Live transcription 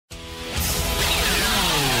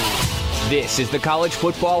This is the College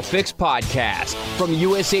Football Fix Podcast from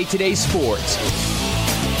USA Today Sports.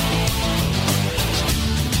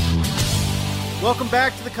 Welcome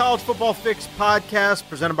back to the College Football Fix Podcast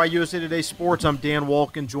presented by USA Today Sports. I'm Dan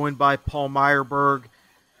Wolken, joined by Paul Myerberg,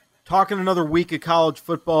 talking another week of college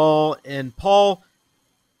football. And Paul,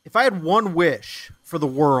 if I had one wish for the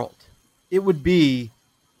world, it would be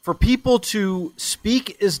for people to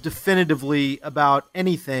speak as definitively about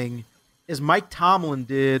anything as Mike Tomlin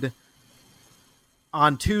did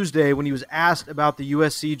on Tuesday when he was asked about the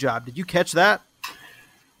USC job. Did you catch that?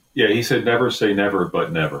 Yeah, he said never say never,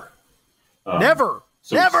 but never. Never.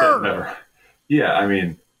 So never. Yeah, I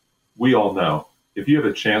mean, we all know if you have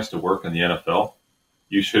a chance to work in the NFL,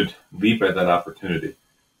 you should leap at that opportunity.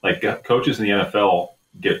 Like coaches in the NFL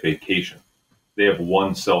get vacation. They have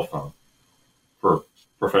one cell phone for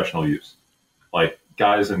professional use. Like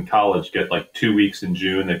guys in college get like 2 weeks in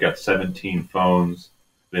June. They've got 17 phones.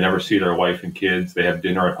 They never see their wife and kids. They have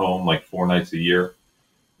dinner at home like 4 nights a year.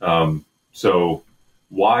 So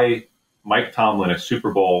why Mike Tomlin, a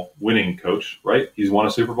Super Bowl winning coach, right? He's won a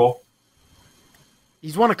Super Bowl?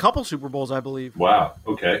 He's won a couple Super Bowls, I believe. Wow.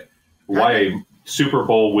 Okay. Why a Super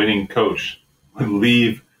Bowl winning coach would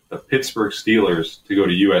leave the Pittsburgh Steelers to go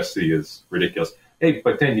to USC is ridiculous. Hey,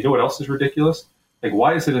 but then you know what else is ridiculous? Like,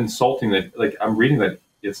 why is it insulting that, like, I'm reading that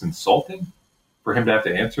it's insulting for him to have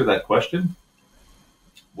to answer that question?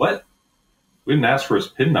 What? We didn't ask for his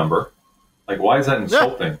PIN number. Like, why is that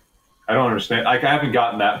insulting? Yeah. I don't understand. Like, I haven't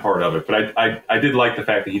gotten that part of it, but I did like the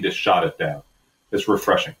fact that he just shot it down. It's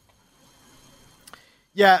refreshing.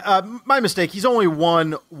 Yeah, my mistake. He's only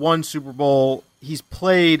won one Super Bowl. He's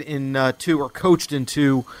played in 2 or coached in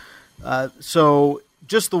 2. So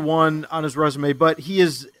just the one on his resume. But he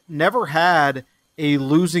has never had a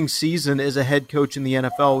losing season as a head coach in the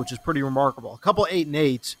NFL, which is pretty remarkable. A couple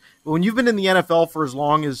 8-8s. But when you've been in the NFL for as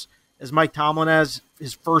long as Mike Tomlin has,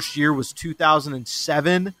 his first year was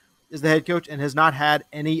 2007 as the head coach and has not had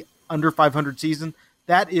any under 500 season,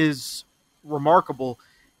 that is remarkable.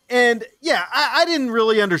 And, yeah, I didn't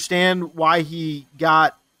really understand why he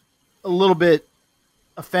got a little bit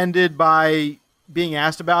offended by being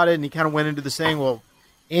asked about it, and he kind of went into the saying, well,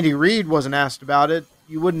 Andy Reid wasn't asked about it.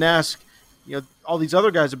 You wouldn't ask all these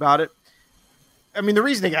other guys about it. I mean, the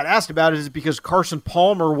reason they got asked about it is because Carson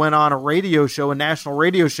Palmer went on a national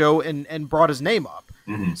radio show, and brought his name up.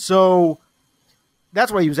 Mm-hmm. So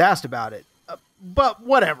that's why he was asked about it. But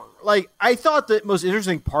whatever. Like, I thought the most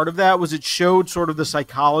interesting part of that was it showed sort of the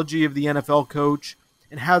psychology of the NFL coach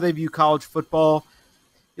and how they view college football.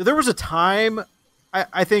 There was a time,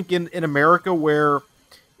 I think, in America where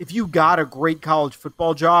if you got a great college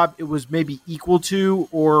football job, it was maybe equal to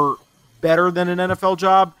or better than an NFL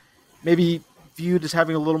job, maybe viewed as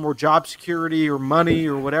having a little more job security or money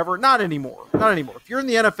or whatever. Not anymore. If you're in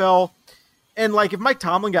the NFL, and like if Mike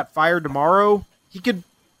Tomlin got fired tomorrow, he could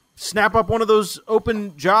snap up one of those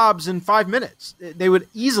open jobs in 5 minutes. They would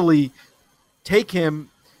easily take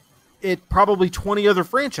him at probably 20 other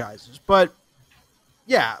franchises. But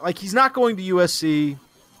yeah, like he's not going to USC.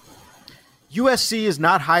 USC is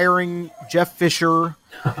not hiring Jeff Fisher.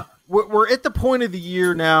 We're at the point of the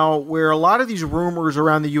year now where a lot of these rumors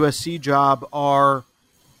around the USC job are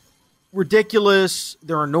ridiculous.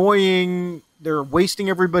 They're annoying. They're wasting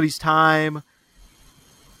everybody's time.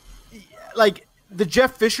 Like the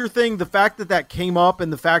Jeff Fisher thing, the fact that came up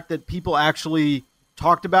and the fact that people actually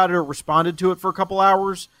talked about it or responded to it for a couple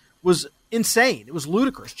hours was insane. It was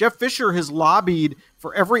ludicrous. Jeff Fisher has lobbied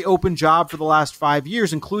for every open job for the last 5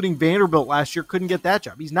 years, including Vanderbilt last year, couldn't get that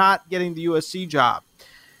job. He's not getting the USC job.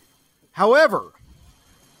 However,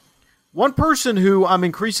 one person who I'm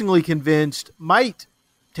increasingly convinced might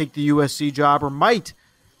take the USC job or might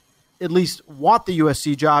at least want the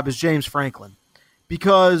USC job is James Franklin,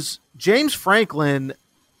 because James Franklin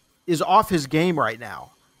is off his game right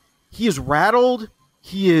now. He is rattled.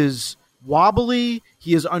 He is wobbly.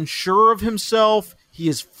 He is unsure of himself. He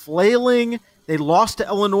is flailing. They lost to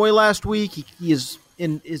Illinois last week. He is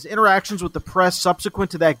in his interactions with the press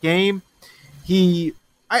subsequent to that game.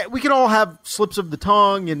 We can all have slips of the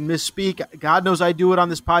tongue and misspeak. God knows I do it on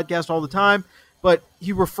this podcast all the time. But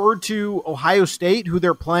he referred to Ohio State, who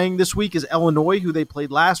they're playing this week, as Illinois, who they played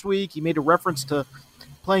last week. He made a reference to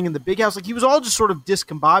playing in the Big House. Like, he was all just sort of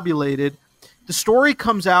discombobulated. The story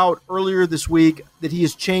comes out earlier this week that he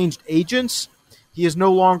has changed agents. He is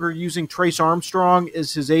no longer using Trace Armstrong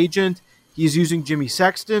as his agent. He is using Jimmy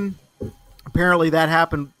Sexton. Apparently that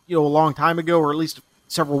happened, a long time ago, or at least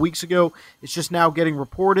several weeks ago. It's just now getting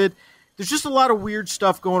reported. There's just a lot of weird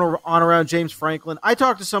stuff going on around James Franklin. I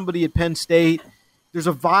talked to somebody at Penn State. There's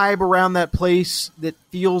a vibe around that place that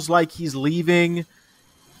feels like he's leaving.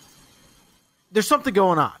 there's something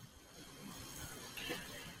going on.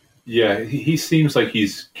 Yeah, he seems like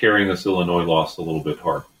he's carrying this Illinois loss a little bit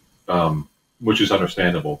hard, which is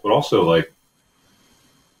understandable. But also, like,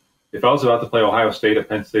 if I was about to play Ohio State at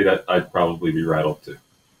Penn State, I'd probably be rattled too.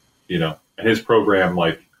 And his program,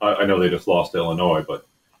 like, I know they just lost to Illinois, but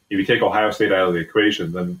if you take Ohio State out of the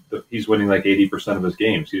equation, then he's winning like 80% of his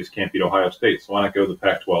games. He just can't beat Ohio State. So why not go to the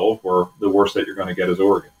Pac-12, where the worst that you're going to get is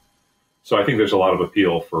Oregon? So I think there's a lot of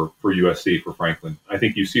appeal for USC, for Franklin. I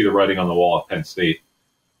think you see the writing on the wall at Penn State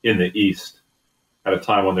in the East at a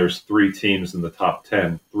time when there's 3 teams in the top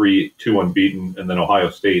 10, 2 unbeaten, and then Ohio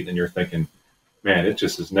State, and you're thinking, man, it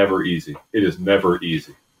just is never easy. It is never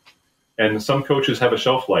easy. And some coaches have a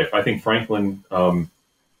shelf life. I think Franklin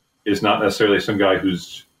is not necessarily some guy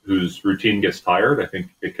whose routine gets tired. I think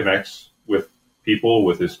it connects with people,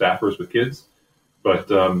 with his staffers, with kids. But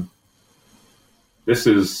this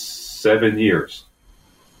is 7 years,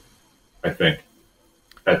 I think,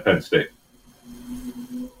 at Penn State.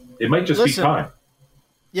 It might just be time.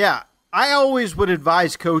 Yeah, I always would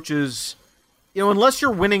advise coaches, unless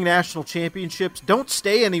you're winning national championships, don't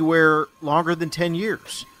stay anywhere longer than 10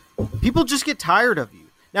 years. People just get tired of you.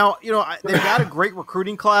 Now, they've got a great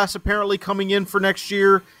recruiting class apparently coming in for next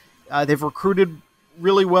year. They've recruited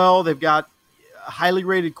really well. They've got a highly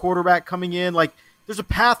rated quarterback coming in. Like, there's a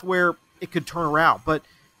path where it could turn around. But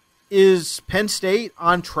is Penn State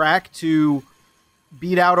on track to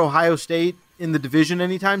beat out Ohio State in the division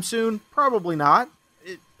anytime soon? Probably not.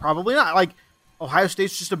 Probably not. Like, Ohio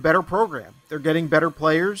State's just a better program. They're getting better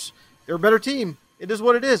players. They're a better team. It is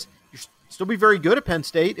what it is. You're still be very good at Penn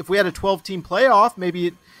State. If we had a 12-team playoff,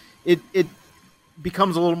 maybe it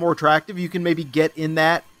becomes a little more attractive. You can maybe get in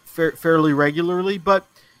that fairly regularly. But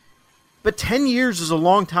 10 years is a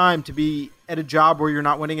long time to be at a job where you're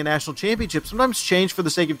not winning a national championship. Sometimes change for the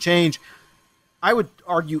sake of change, I would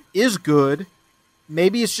argue, is good.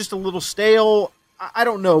 Maybe it's just a little stale. I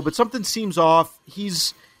don't know, but something seems off.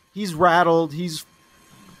 He's rattled. It's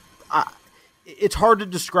hard to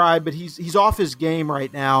describe, but he's off his game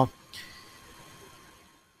right now.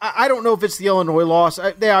 I don't know if it's the Illinois loss.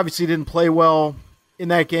 They obviously didn't play well in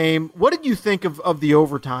that game. What did you think of the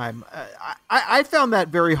overtime? I found that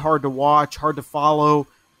very hard to watch, hard to follow.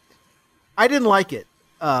 I didn't like it.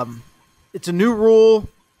 It's a new rule.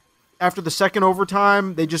 After the second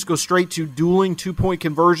overtime, they just go straight to dueling 2-point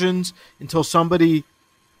conversions until somebody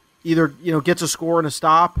either gets a score and a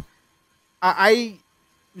stop.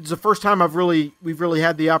 It's the first time we've really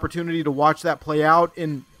had the opportunity to watch that play out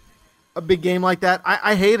in a big game like that.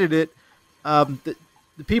 I hated it. The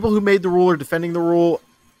people who made the rule are defending the rule.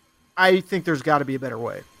 I think there's got to be a better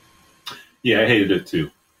way. Yeah, I hated it too.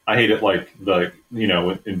 I hate it like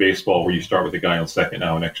in baseball where you start with a guy on second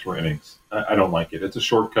now in extra innings. I don't like it. It's a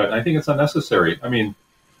shortcut, and I think it's unnecessary. I mean,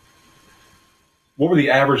 what were the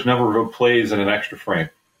average number of plays in an extra frame?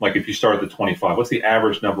 Like if you start at the 25, what's the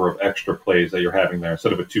average number of extra plays that you're having there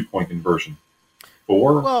instead of a 2-point conversion?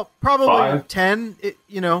 4? Well, probably 5? 10.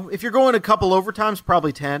 If you're going a couple overtimes,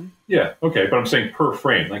 probably 10. Yeah, okay, but I'm saying per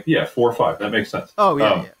frame. Like, 4 or 5. That makes sense. Oh,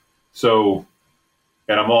 yeah. So,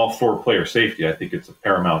 and I'm all for player safety. I think it's a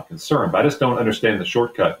paramount concern, but I just don't understand the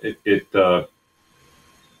shortcut. It's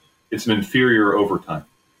an inferior overtime.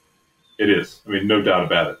 It is. I mean, no doubt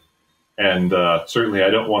about it. And certainly I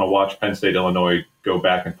don't want to watch Penn State, Illinois go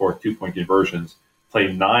back and forth 2-point conversions,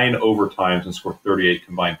 play 9 overtimes and score 38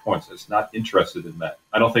 combined points. It's not interested in that.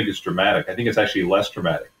 I don't think it's dramatic. I think it's actually less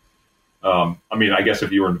dramatic. I mean, I guess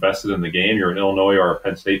if you were invested in the game, you're an Illinois or a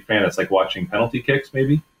Penn State fan, it's like watching penalty kicks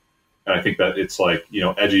maybe. And I think that it's like,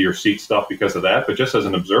 edge of your seat stuff because of that. But just as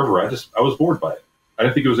an observer, I was bored by it. I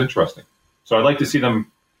didn't think it was interesting. So I'd like to see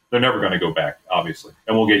them. They're never going to go back, obviously.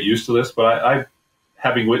 And we'll get used to this. But I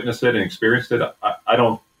having witnessed it and experienced it,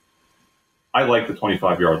 I like the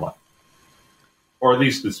 25-yard line. Or at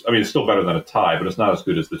least, it's still better than a tie, but it's not as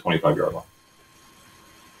good as the 25-yard line.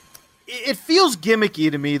 It feels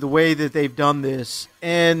gimmicky to me, the way that they've done this.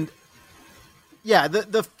 And, yeah,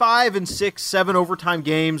 the 5 and 6, 7 overtime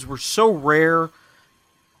games were so rare.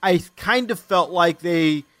 I kind of felt like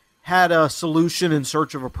they had a solution in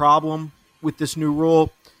search of a problem with this new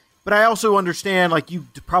rule. But I also understand, like, you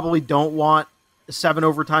probably don't want a 7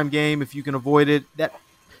 overtime game if you can avoid it. That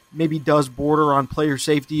maybe does border on player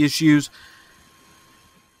safety issues.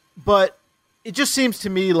 But it just seems to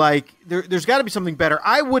me like there's got to be something better.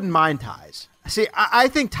 I wouldn't mind ties. See, I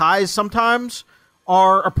think ties sometimes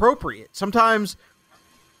are appropriate. Sometimes,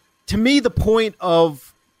 to me, the point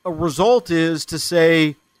of a result is to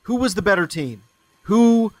say who was the better team,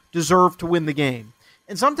 who deserved to win the game.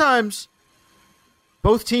 And sometimes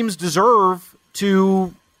both teams deserve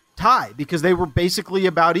to tie because they were basically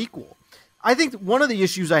about equal. I think one of the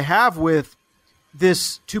issues I have with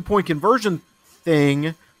this 2-point conversion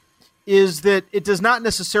thing is that it does not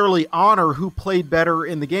necessarily honor who played better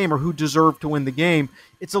in the game or who deserved to win the game.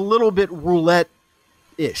 It's a little bit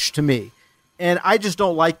roulette-ish to me. And I just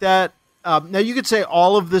don't like that. Now, you could say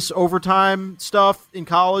all of this overtime stuff in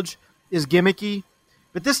college is gimmicky,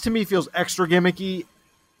 but this to me feels extra gimmicky.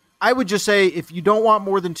 I would just say if you don't want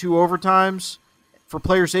more than 2 overtimes for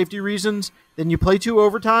player safety reasons, then you play 2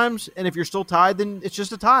 overtimes, and if you're still tied, then it's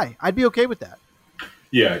just a tie. I'd be okay with that.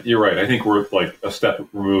 Yeah, you're right. I think we're like a step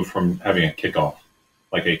removed from having a kickoff,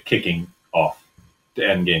 like a kicking off to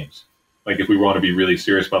end games. Like if we want to be really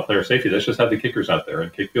serious about player safety, let's just have the kickers out there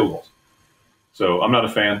and kick field goals. So I'm not a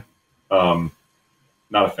fan. Not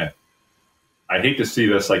a fan. I hate to see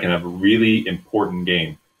this like in a really important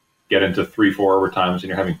game get into 3-4 overtimes and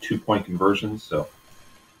you're having 2-point conversions. So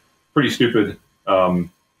pretty stupid.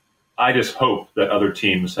 I just hope that other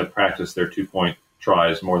teams have practiced their 2-point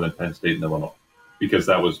tries more than Penn State and Illinois, because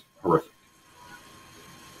that was horrific.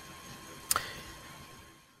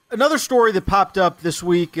 Another story that popped up this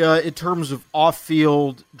week in terms of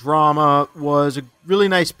off-field drama was a really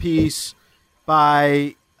nice piece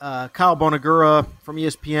by Kyle Bonagura from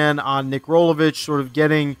ESPN on Nick Rolovich, sort of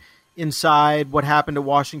getting inside what happened at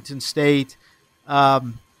Washington State as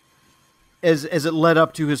it led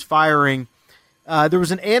up to his firing. There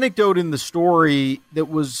was an anecdote in the story that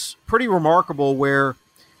was pretty remarkable where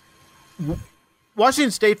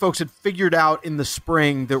Washington State folks had figured out in the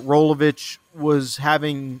spring that Rolovich was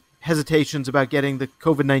having hesitations about getting the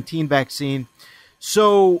COVID-19 vaccine.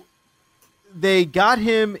 So they got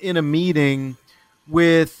him in a meeting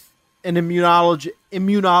with an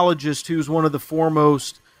immunologist who's one of the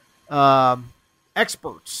foremost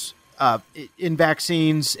experts in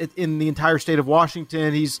vaccines in the entire state of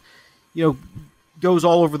Washington. He's, goes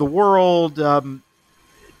all over the world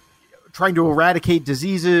trying to eradicate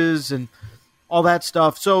diseases and all that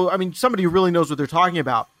stuff. So, somebody who really knows what they're talking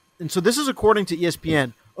about. And so this is according to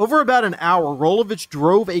ESPN. Over about an hour, Rolovich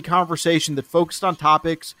drove a conversation that focused on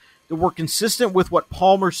topics that were consistent with what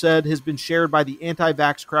Palmer said has been shared by the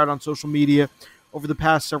anti-vax crowd on social media over the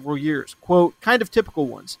past several years. Quote, kind of typical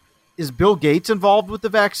ones. Is Bill Gates involved with the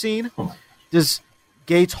vaccine? Does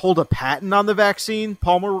Gates hold a patent on the vaccine?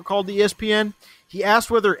 Palmer recalled to ESPN. He asked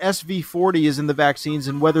whether SV40 is in the vaccines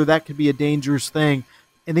and whether that could be a dangerous thing.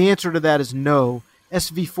 And the answer to that is no.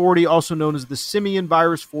 SV40, also known as the simian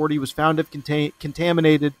virus 40, was found to have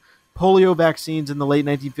contaminated polio vaccines in the late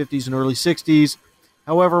 1950s and early 60s.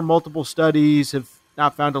 However, multiple studies have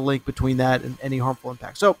not found a link between that and any harmful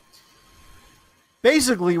impact. So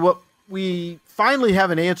basically what we finally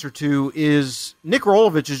have an answer to is Nick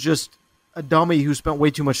Rolovich is just a dummy who spent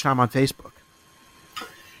way too much time on Facebook.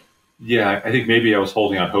 Yeah, I think maybe I was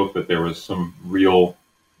holding out hope that there was some real,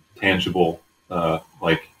 tangible,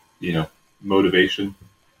 motivation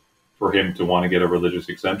for him to want to get a religious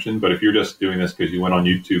exemption. But if you're just doing this because you went on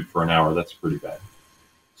YouTube for an hour, that's pretty bad.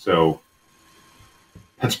 So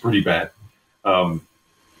that's pretty bad. That's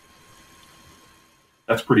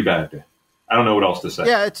pretty bad. I don't know what else to say.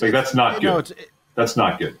 Yeah, that's not good. That's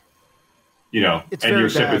not good.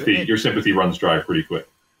 And your sympathy runs dry pretty quick.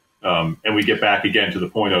 And we get back again to the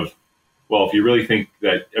point of, well, if you really think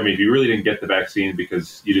that, if you really didn't get the vaccine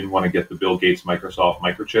because you didn't want to get the Bill Gates Microsoft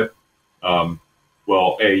microchip,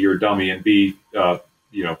 well, A, you're a dummy, and B,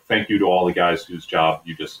 thank you to all the guys whose job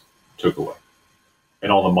you just took away and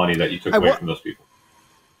all the money that you took away from those people.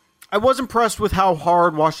 I was impressed with how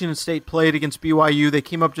hard Washington State played against BYU. They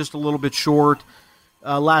came up just a little bit short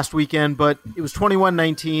last weekend, but it was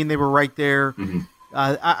 21-19. They were right there.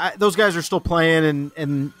 Mm-hmm. Those guys are still playing,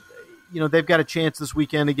 and they've got a chance this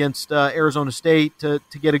weekend against Arizona State to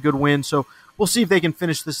get a good win. So we'll see if they can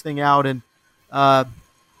finish this thing out and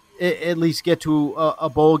at least get to a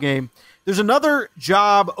bowl game. There's another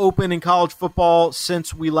job open in college football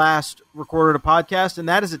since we last recorded a podcast, and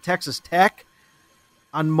that is at Texas Tech.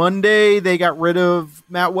 On Monday, they got rid of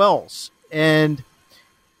Matt Wells. And,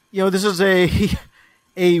 this is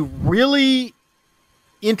a really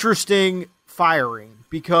interesting firing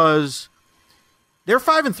because they're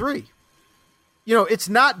 5-3. It's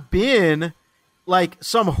not been like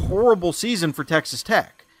some horrible season for Texas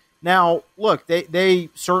Tech. Now, look, they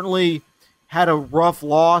certainly had a rough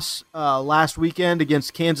loss last weekend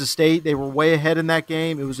against Kansas State. They were way ahead in that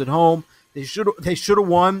game. It was at home. They should have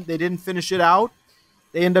won. They didn't finish it out.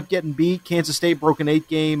 They end up getting beat. Kansas State broke an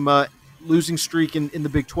 8-game losing streak in the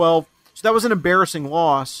Big 12. So that was an embarrassing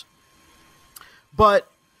loss.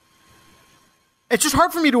 But it's just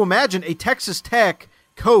hard for me to imagine a Texas Tech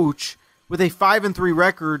coach with a 5-3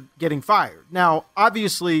 record getting fired. Now,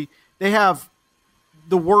 obviously, they have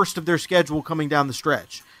the worst of their schedule coming down the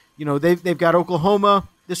stretch. They've got Oklahoma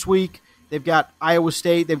this week. They've got Iowa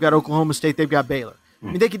State. They've got Oklahoma State. They've got Baylor. I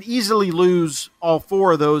mean, they could easily lose all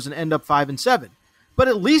 4 of those and end up 5-7. But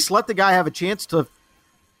at least let the guy have a chance to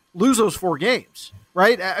lose those 4 games,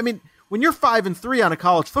 right? I mean, when you're 5-3 on a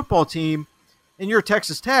college football team and you're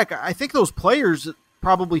Texas Tech, I think those players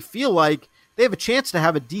probably feel like they have a chance to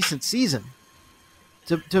have a decent season,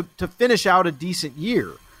 to finish out a decent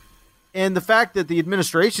year. And the fact that the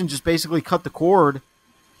administration just basically cut the cord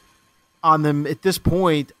on them at this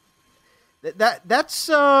point, that's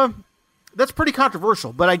pretty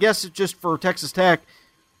controversial. But I guess it's just for Texas Tech,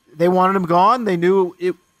 they wanted him gone. They knew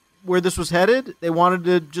where this was headed. They wanted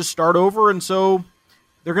to just start over, and so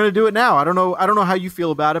they're going to do it now. I don't know how you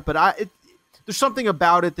feel about it, but there's something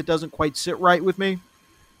about it that doesn't quite sit right with me.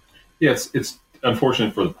 Yeah, it's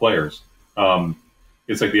unfortunate for the players.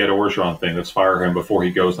 It's like the Ed Orgeron thing. Let's fire him before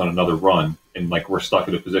he goes on another run, and like we're stuck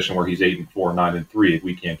in a position where he's 8-4, 9-3 if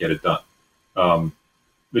we can't get it done.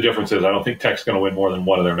 The difference is I don't think Tech's going to win more than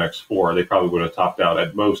one of their next 4. They probably would have topped out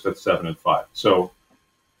at most at 7-5. So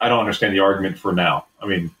I don't understand the argument for now. I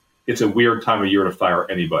mean, it's a weird time of year to fire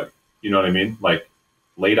anybody. You know what I mean? Like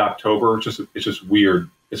late October, it's just weird.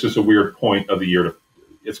 It's just a weird point of the year.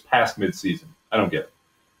 It's past midseason. I don't get it.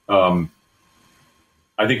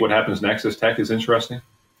 I think what happens next as Tech is interesting.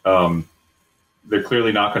 They're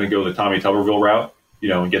clearly not going to go the Tommy Tuberville route,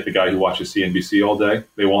 and get the guy who watches CNBC all day.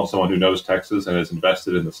 They want someone who knows Texas and is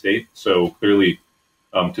invested in the state. So clearly,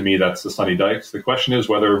 to me, that's the Sonny Dykes. The question is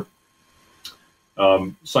whether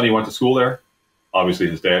Sonny went to school there. Obviously,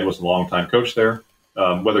 his dad was a longtime coach there.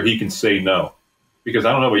 Whether he can say no. Because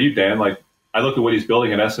I don't know about you, Dan. Like, I look at what he's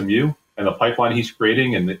building at SMU and the pipeline he's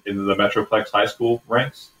creating in the Metroplex high school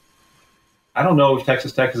ranks. I don't know if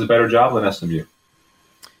Texas Tech is a better job than SMU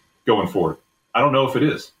going forward. I don't know if it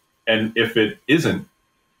is. And if it isn't,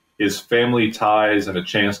 is family ties and a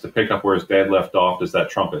chance to pick up where his dad left off, does that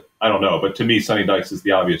trump it? I don't know. But to me, Sonny Dykes is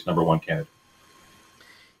the obvious number 1 candidate.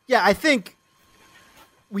 Yeah, I think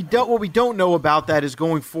what we don't know about that is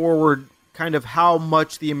going forward kind of how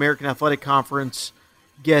much the American Athletic Conference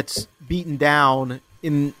gets beaten down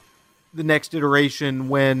in the next iteration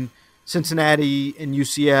when Cincinnati and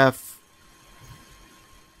UCF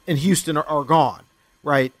and Houston are gone,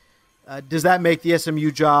 right? Does that make the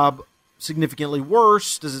SMU job significantly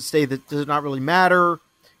worse? Does it not really matter?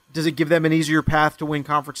 Does it give them an easier path to win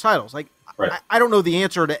conference titles? Like, right. I don't know the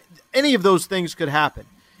answer to any of those things. Could happen.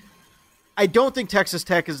 I don't think Texas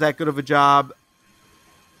Tech is that good of a job.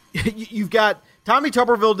 You've got Tommy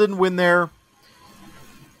Tuberville didn't win there.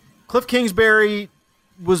 Cliff Kingsbury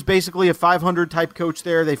was basically a 500 type coach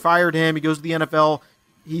there. They fired him. He goes to the NFL.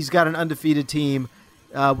 He's got an undefeated team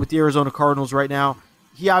with the Arizona Cardinals right now.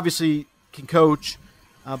 He obviously can coach.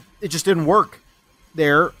 It just didn't work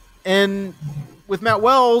there. And with Matt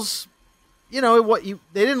Wells, they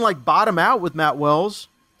didn't like bottom out with Matt Wells,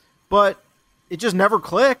 but it just never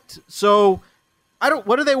clicked. So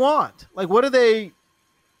what do they want? Like, what do they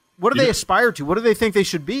aspire to? What do they think they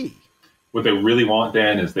should be? What they really want,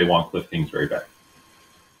 Dan, is they want Cliff Kingsbury back.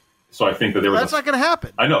 So I think that that's not going to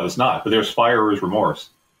happen. I know it's not, but there's firer's remorse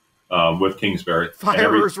with Kingsbury.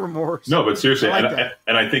 Firer's remorse. No, but seriously,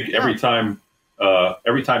 I think every time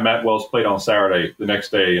Matt Wells played on Saturday, the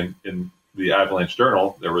next day in the Avalanche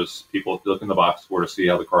Journal, there was people looking in the box score to see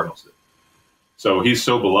how the Cardinals did. So he's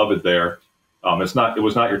so beloved there. It was not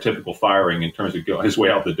your typical firing in terms of his way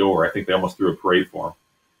out the door. I think they almost threw a parade for him.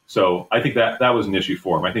 So I think that was an issue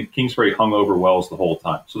for him. I think Kingsbury hung over Wells the whole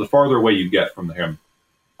time. So the farther away you get from him,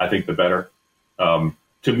 I think the better. To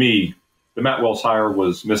me, the Matt Wells hire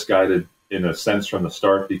was misguided in a sense from the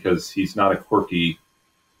start because he's not a quirky,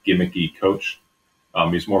 gimmicky coach.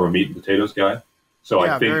 He's more of a meat and potatoes guy. So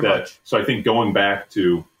yeah, I think going back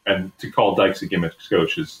to call Dykes a gimmick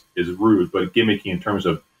coach is rude, but gimmicky in terms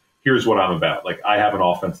of here's what I'm about. Like, I have an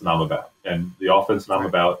offense that I'm about, and the offense that I'm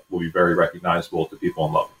about will be very recognizable to people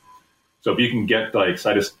and love it. So if you can get Dykes,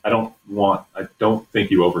 I don't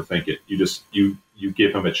think you overthink it. You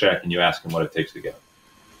give him a check and you ask him what it takes to get him.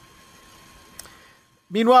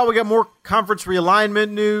 Meanwhile, we got more conference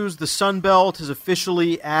realignment news. The Sun Belt has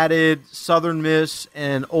officially added Southern Miss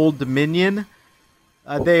and Old Dominion.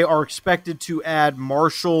 They are expected to add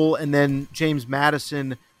Marshall and then James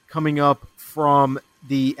Madison coming up from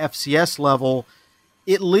the FCS level.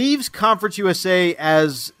 It leaves Conference USA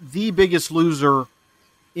as the biggest loser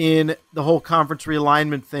in the whole conference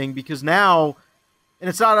realignment thing because now, and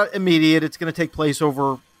it's not immediate, it's going to take place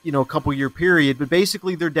over a couple year period, but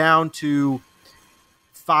basically they're down to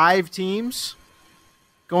 5 teams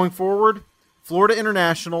going forward: Florida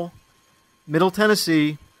International, Middle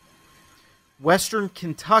Tennessee, Western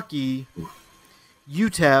Kentucky,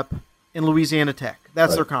 UTEP, and Louisiana Tech.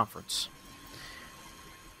 That's their conference.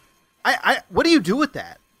 What do you do with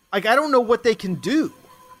that? Like, I don't know what they can do.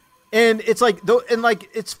 And it's like,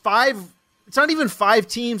 it's five. It's not even 5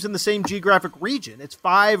 teams in the same geographic region. It's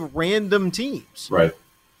 5 random teams. Right.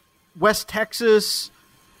 West Texas,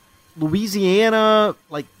 Louisiana,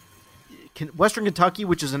 like Western Kentucky,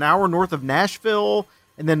 which is an hour north of Nashville,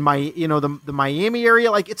 and then the Miami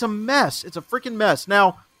area. Like, it's a mess. It's a freaking mess.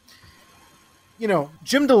 Now,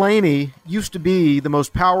 Jim Delaney used to be the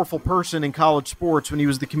most powerful person in college sports when he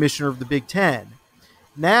was the commissioner of the Big Ten.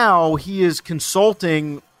 Now he is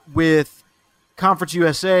consulting with Conference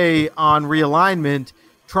USA on realignment,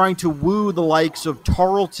 trying to woo the likes of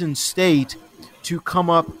Tarleton State to come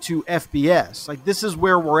up to FBS. Like, this is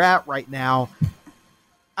where we're at right now.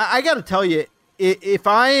 I got to tell you, if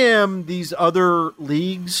I am these other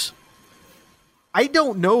leagues, I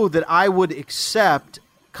don't know that I would accept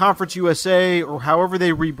Conference USA or however they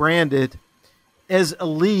rebrand it as a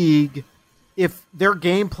league if their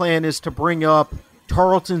game plan is to bring up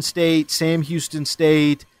Tarleton State, Sam Houston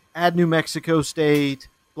State, add New Mexico State,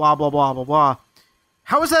 blah, blah, blah, blah, blah.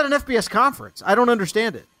 How is that an FBS conference? I don't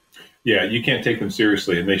understand it. Yeah, you can't take them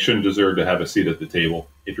seriously, and they shouldn't deserve to have a seat at the table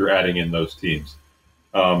if you're adding in those teams.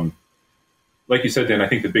 Like you said, Dan, I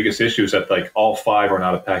think the biggest issue is that like all 5 are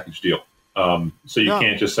not a package deal. So you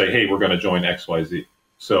can't just say, hey, we're going to join XYZ.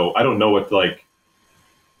 So I don't know what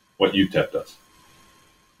UTEP does.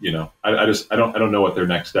 I don't know what their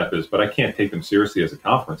next step is, but I can't take them seriously as a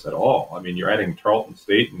conference at all. I mean, you're adding Tarleton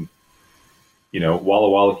State and, Walla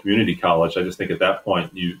Walla Community College. I just think at that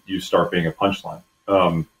point you start being a punchline.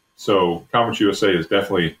 So Conference USA is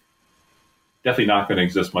definitely not going to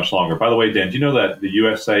exist much longer. By the way, Dan, do you know that the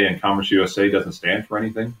USA and Conference USA doesn't stand for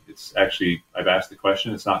anything? It's actually, I've asked the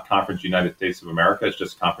question, it's not Conference United States of America, it's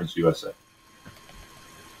just Conference USA.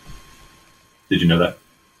 Did you know that?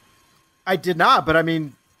 I did not, but I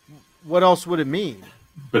mean, what else would it mean?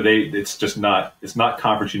 But it's not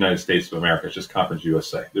Conference United States of America. It's just Conference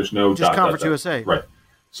USA. There's no just Conference USA, right?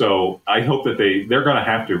 So I hope that they're going to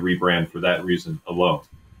have to rebrand for that reason alone.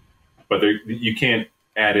 But you can't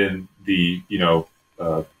add in the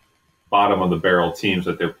bottom of the barrel teams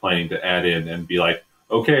that they're planning to add in and be like,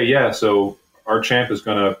 okay, yeah, so our champ is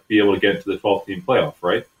going to be able to get into the 12th team playoff,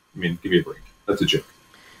 right? I mean, give me a break. That's a joke.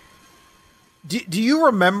 Do you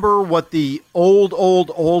remember what the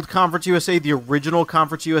old Conference USA, the original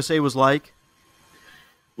Conference USA was like?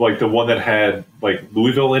 Like the one that had like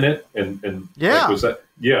Louisville in it, and yeah, like, was that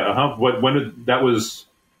that was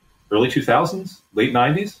early 2000s, late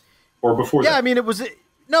 90s, or before? Yeah, that? I mean it was in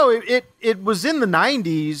the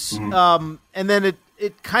 90s, and then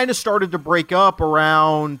it kind of started to break up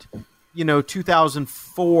around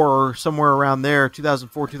 2004, somewhere around there,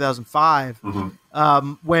 2004, 2005.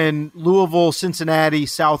 When Louisville, Cincinnati,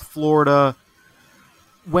 South Florida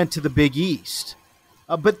went to the Big East.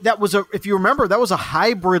 But that was if you remember, that was a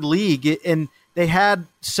hybrid league, and they had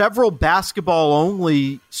several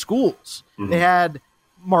basketball-only schools. They had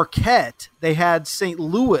Marquette, they had St.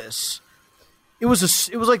 Louis. It was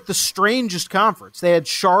like the strangest conference. They had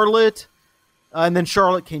Charlotte, and then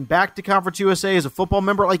Charlotte came back to Conference USA as a football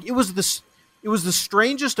member. Like it was the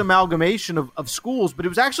strangest amalgamation of schools, but it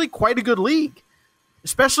was actually quite a good league,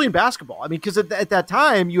 especially in basketball. I mean, because at that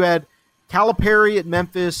time you had Calipari at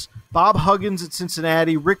Memphis, Bob Huggins at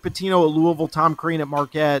Cincinnati, Rick Pitino at Louisville, Tom Crean at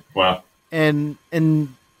Marquette. Wow. And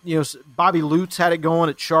Bobby Lutz had it going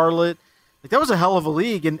at Charlotte. Like that was a hell of a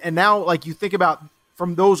league. And now like you think about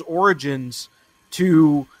from those origins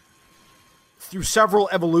through several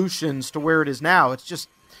evolutions to where it is now, it's just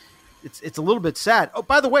it's a little bit sad. Oh,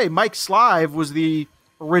 by the way, Mike Slive was the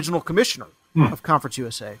original commissioner of Conference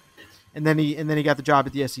USA. And then he got the job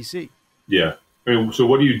at the SEC. Yeah. I mean, so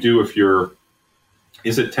what do you do if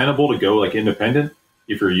is it tenable to go like independent?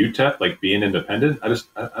 If you're UTEP, like being independent?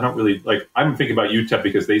 I don't really like, I'm thinking about UTEP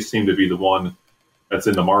because they seem to be the one that's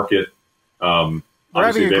in the market. They're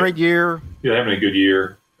having a great year. Yeah, having a good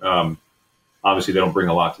year. Obviously they don't bring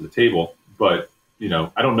a lot to the table, but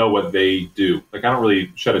I don't know what they do. Like, I don't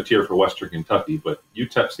really shed a tear for Western Kentucky, but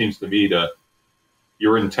UTEP seems to me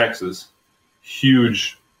you're in Texas,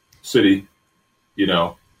 huge city,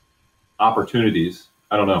 opportunities.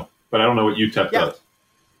 I don't know, but I don't know what UTEP does.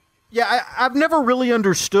 Yeah, I've never really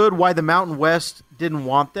understood why the Mountain West didn't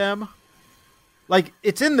want them. Like,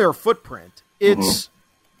 it's in their footprint.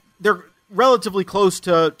 They're relatively close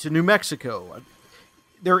to New Mexico.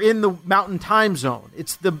 They're in the Mountain Time Zone.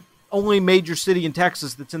 It's the only major city in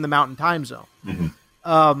Texas that's in the Mountain Time Zone.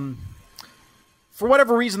 For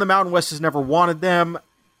whatever reason, the Mountain West has never wanted them.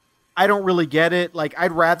 I don't really get it. Like,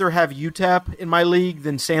 I'd rather have UTEP in my league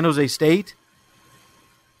than San Jose State.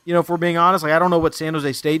 You know, if we're being honest, like, I don't know what San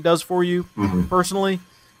Jose State does for you personally.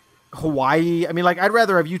 Hawaii, I mean, like, I'd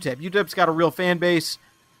rather have UTEP. UTEP's got a real fan base.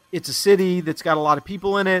 It's a city that's got a lot of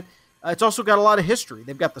people in it. It's also got a lot of history.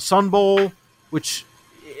 They've got the Sun Bowl, which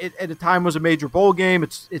at the time was a major bowl game.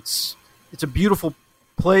 It's a beautiful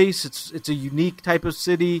place. It's a unique type of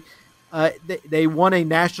city. They won a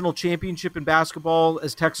national championship in basketball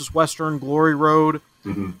as Texas Western, Glory Road,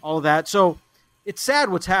 all of that. So it's sad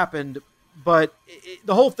what's happened, but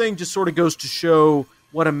the whole thing just sort of goes to show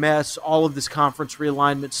what a mess all of this conference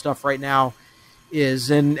realignment stuff right now is.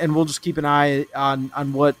 And we'll just keep an eye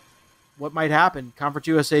on what might happen. Conference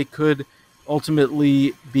USA could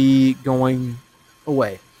ultimately be going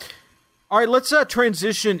away. All right, let's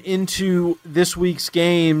transition into this week's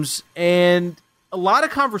games. And a lot of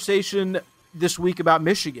conversation this week about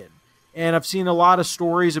Michigan. And I've seen a lot of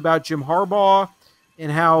stories about Jim Harbaugh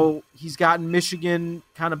and how he's gotten Michigan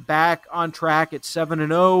kind of back on track at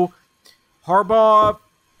 7-0. Harbaugh,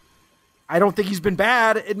 I don't think he's been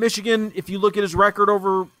bad at Michigan. If you look at his record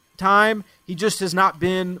over time, he just has not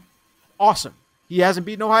been awesome. He hasn't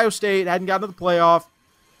beaten Ohio State, hadn't gotten to the playoff.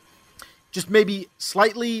 Just maybe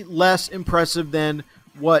slightly less impressive than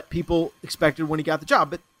what people expected when he got the job.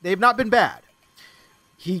 But they've not been bad.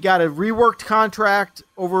 He got a reworked contract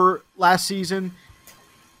over last season.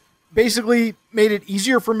 Basically made it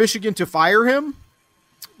easier for Michigan to fire him.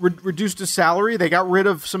 Reduced his salary. They got rid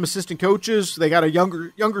of some assistant coaches. They got a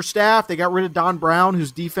younger staff. They got rid of Don Brown,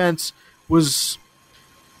 whose defense was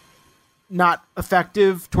not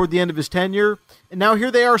effective toward the end of his tenure. And now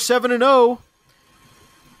here they are 7-0,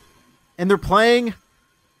 and they're playing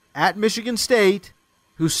at Michigan State,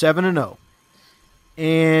 who's 7-0.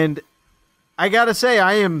 And I got to say,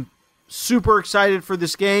 I am super excited for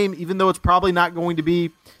this game, even though it's probably not going to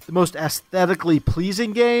be the most aesthetically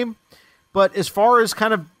pleasing game. But as far as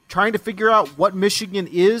kind of trying to figure out what Michigan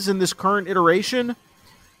is in this current iteration,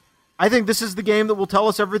 I think this is the game that will tell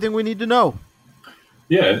us everything we need to know.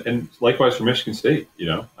 Yeah, and likewise for Michigan State, you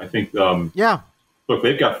know. I think, look,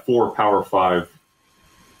 they've got 4 Power 5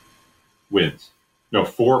 wins. No,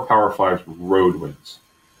 4 Power 5 road wins,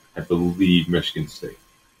 I believe, Michigan State.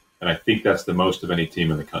 And I think that's the most of any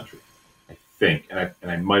team in the country. I think. And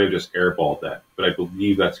I might have just airballed that, but I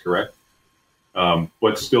believe that's correct.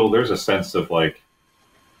 But still, there's a sense of, like,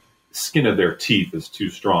 skin of their teeth is too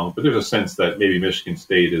strong. But there's a sense that maybe Michigan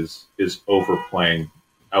State is overplaying,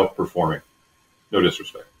 outperforming. No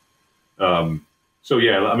disrespect. So,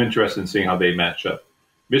 yeah, I'm interested in seeing how they match up.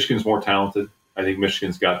 Michigan's more talented. I think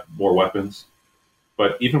Michigan's got more weapons.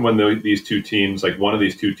 But even when these two teams, like one of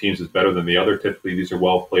these two teams is better than the other, typically these are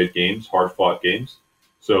well-played games, hard-fought games.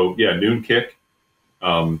 So, yeah, noon kick.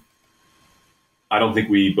 I don't think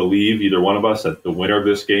we believe, either one of us, that the winner of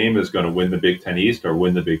this game is going to win the Big Ten East or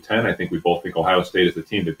win the Big Ten. I think we both think Ohio State is the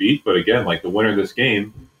team to beat. But again, like, the winner of this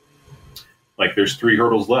game, like, there's 3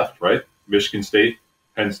 hurdles left, right? Michigan State,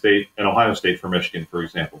 Penn State, and Ohio State for Michigan, for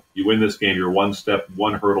example. You win this game, you're one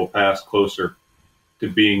hurdle pass closer to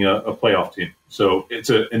being a playoff team. So it's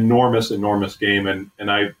an enormous, enormous game. And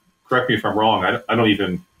I, correct me if I'm wrong,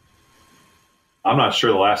 I'm not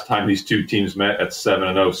sure the last time these two teams met at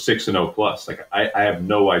 7-0, 6-0 plus. Like, I have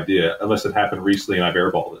no idea, unless it happened recently and I've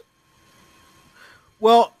airballed it.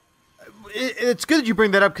 Well, it's good that you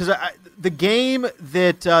bring that up, because the game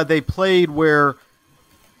that they played where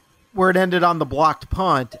it ended on the blocked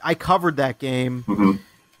punt, I covered that game. Mm-hmm.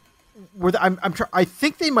 I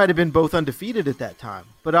think they might have been both undefeated at that time,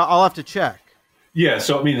 but I'll have to check. Yeah,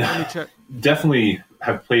 so I mean, definitely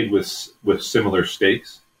have played with similar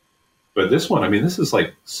stakes. But this one, I mean, this is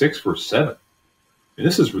like 6 for 7. I mean,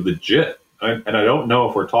 this is legit. And I don't know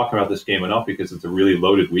if we're talking about this game enough because it's a really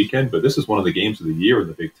loaded weekend, but this is one of the games of the year in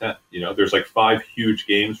the Big Ten. You know, there's like 5 huge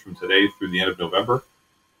games from today through the end of November.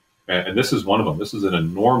 And this is one of them. This is an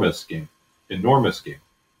enormous game.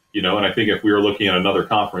 You know, and I think if we were looking at another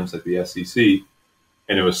conference like the SEC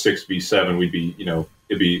and it was 6v7, we'd be, you know,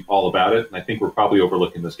 it'd be all about it. And I think we're probably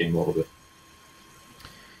overlooking this game a little bit.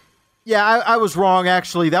 Yeah, I was wrong,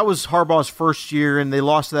 actually. That was Harbaugh's first year, and they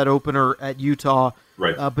lost that opener at Utah.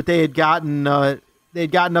 Right. But they had gotten up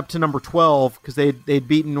to number 12 because they'd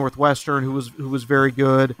beaten Northwestern, who was very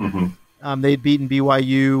good. Mm-hmm. They'd beaten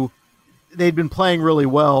BYU. They'd been playing really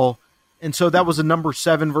well, and so that was a number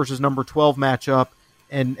 7 versus number 12 matchup,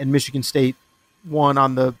 and Michigan State won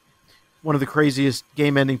on one of the craziest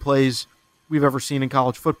game-ending plays we've ever seen in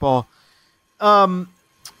college football.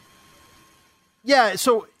 Yeah,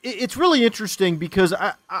 so it's really interesting because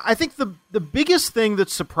I think the biggest thing that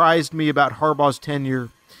surprised me about Harbaugh's tenure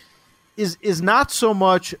is not so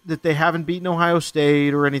much that they haven't beaten Ohio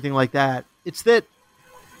State or anything like that. It's that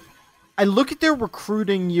I look at their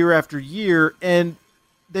recruiting year after year, and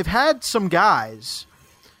they've had some guys,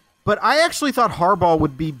 but I actually thought Harbaugh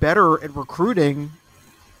would be better at recruiting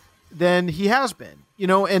than he has been.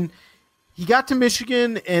 And he got to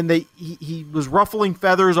Michigan, and he was ruffling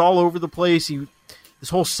feathers all over the place. This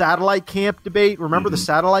whole satellite camp debate. Remember the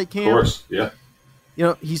satellite camp? Of course, yeah.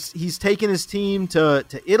 He's taken his team to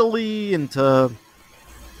Italy and to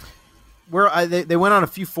where they went on a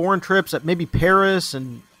few foreign trips at maybe Paris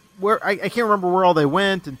and where I can't remember where all they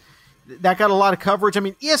went, and that got a lot of coverage. I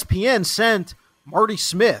mean, ESPN sent Marty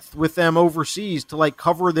Smith with them overseas to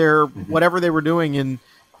cover their whatever they were doing in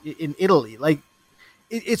Italy.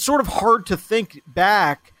 It's sort of hard to think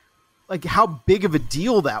back how big of a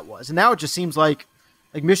deal that was, and now it just seems like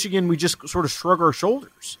Michigan, we just sort of shrug our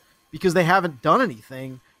shoulders because they haven't done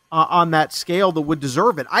anything on that scale that would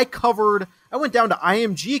deserve it. I went down to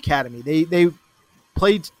IMG Academy. They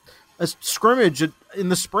played a scrimmage in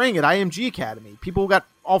the spring at IMG Academy. People got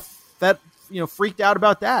all freaked out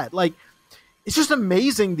about that. It's just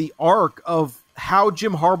amazing the arc of how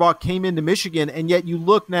Jim Harbaugh came into Michigan, and yet you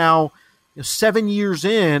look now, 7 years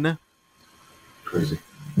in. Crazy.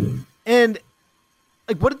 And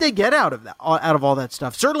what did they get out of all that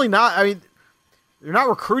stuff? Certainly not. I mean, they're not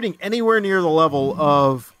recruiting anywhere near the level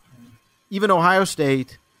of even Ohio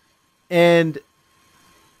State, and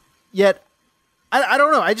yet I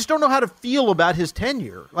don't know. I just don't know how to feel about his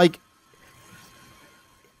tenure.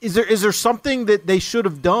 Is there something that they should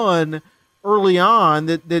have done early on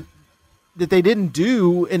that they didn't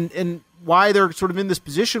do, and why they're sort of in this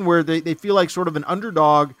position where they feel like sort of an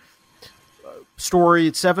underdog story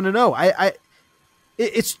at 7-0?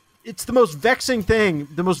 It's the most vexing thing,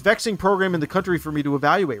 the most vexing program in the country for me to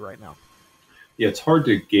evaluate right now. Yeah, it's hard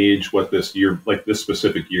to gauge what this year, this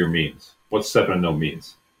specific year means, what 7-0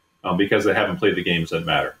 means, because they haven't played the games that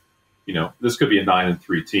matter. This could be a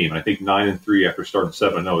 9-3 team. I think 9-3 after starting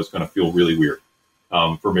 7-0 is going to feel really weird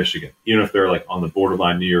for Michigan. Even if they're on the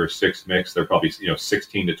borderline New Year's Six mix, they're probably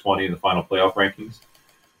 16-20 in the final playoff rankings.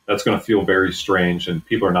 That's going to feel very strange, and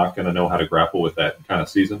people are not going to know how to grapple with that kind of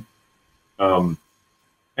season.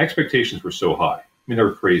 Expectations were so high. I mean, they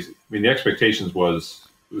were crazy. I mean, the expectations was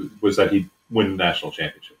that he'd win the national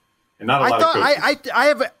championship, and not a lot of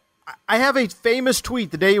coaches. I have a famous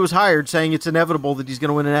tweet the day he was hired saying it's inevitable that he's going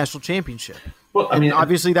to win a national championship. Well, I mean,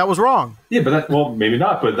 obviously that was wrong. Yeah, but maybe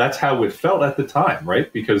not. But that's how it felt at the time,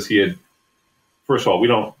 right? Because he had, first of all, we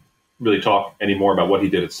don't really talk anymore about what he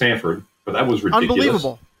did at Stanford, but that was ridiculous.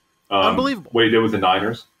 Unbelievable. Unbelievable. What he did with the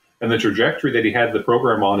Niners. And the trajectory that he had the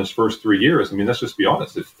program on his first 3 years, I mean, let's just be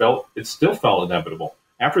honest, it still felt inevitable.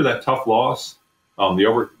 After that tough loss,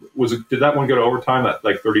 did that one go to overtime, that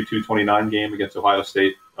 32-29 game against Ohio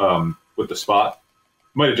State with the spot?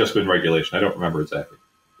 It might have just been regulation. I don't remember exactly.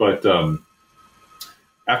 But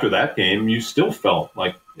after that game, you still felt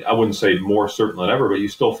I wouldn't say more certain than ever, but you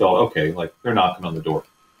still felt, okay, they're knocking on the door.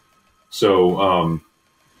 So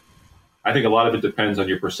I think a lot of it depends on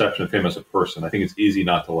your perception of him as a person. I think it's easy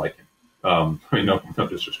not to like him. No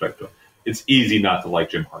disrespect to him. It's easy not to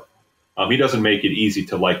like Jim Harbaugh. He doesn't make it easy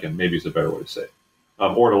to like him, maybe is a better way to say it,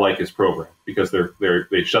 or to like his program, because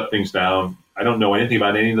they shut things down. I don't know anything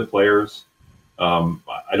about any of the players.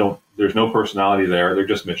 There's no personality there. They're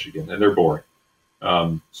just Michigan, and they're boring.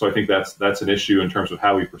 So I think that's an issue in terms of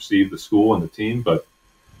how we perceive the school and the team. But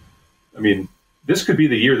I mean, this could be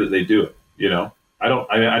the year that they do it. I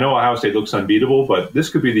know Ohio State looks unbeatable, but this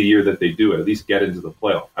could be the year that they do it, at least get into the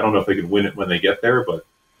playoff. I don't know if they can win it when they get there, but,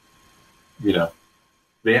 he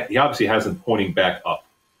obviously hasn't pointing back up.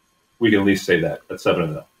 We can at least say that at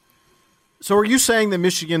 7-0. So are you saying that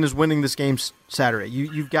Michigan is winning this game Saturday?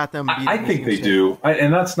 You've got them beating I think they do.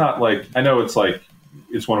 And that's not I know it's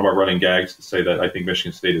one of our running gags to say that I think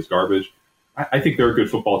Michigan State is garbage. I think they're a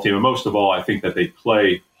good football team. And most of all, I think that they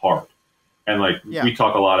play hard. And we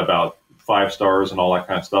talk a lot about 5 stars and all that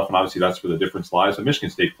kind of stuff, and obviously that's where the difference lies. But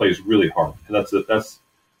Michigan State plays really hard, and that's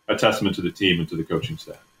a testament to the team and to the coaching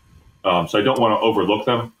staff. So I don't want to overlook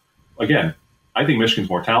them. Again, I think Michigan's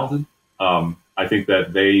more talented. I think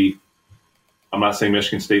that I'm not saying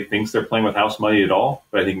Michigan State thinks they're playing with house money at all,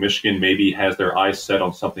 but I think Michigan maybe has their eyes set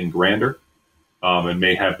on something grander, and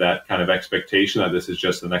may have that kind of expectation that this is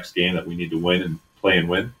just the next game that we need to win and play and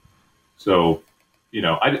win. So,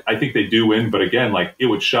 I think they do win, but again, it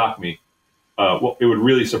would shock me. It would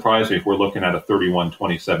really surprise me if we're looking at a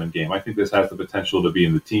 31-27 game. I think this has the potential to be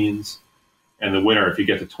in the teens. And the winner, if you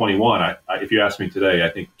get to 21, if you ask me today, I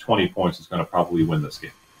think 20 points is going to probably win this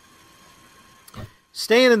game.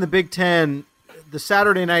 Staying in the Big Ten, the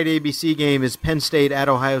Saturday night ABC game is Penn State at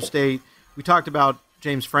Ohio State. We talked about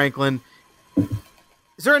James Franklin.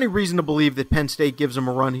 Is there any reason to believe that Penn State gives them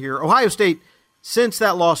a run here? Ohio State, since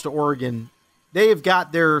that loss to Oregon, they have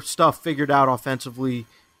got their stuff figured out offensively.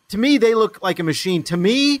 To me, they look like a machine. To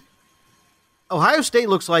me, Ohio State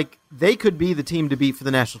looks like they could be the team to beat for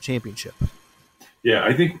the national championship. Yeah,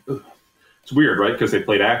 I think it's weird, right? Because they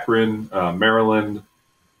played Akron, Maryland,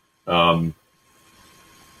 Rutgers,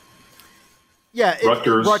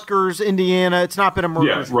 Indiana. It's not been a murder.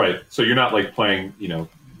 Yeah, right. So you're not like playing,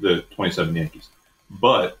 the 27 Yankees,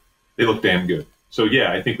 but they look damn good. So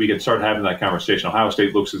yeah, I think we can start having that conversation. Ohio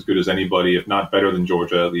State looks as good as anybody, if not better than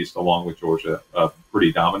Georgia, at least along with Georgia,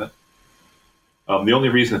 pretty dominant. The only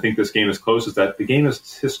reason I think this game is close is that the game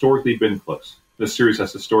has historically been close. This series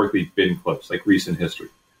has historically been close, like recent history.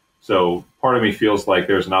 So part of me feels like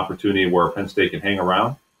there's an opportunity where Penn State can hang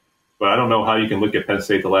around. But I don't know how you can look at Penn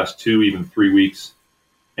State the last 2, even 3 weeks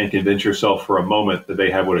and convince yourself for a moment that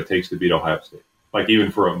they have what it takes to beat Ohio State. Like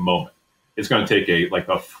even for a moment. It's going to take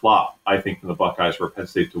a flop, I think, from the Buckeyes for Penn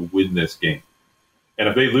State to win this game. And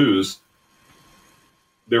if they lose,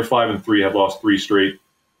 they're 5-3, have lost 3 straight.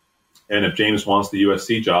 And if James wants the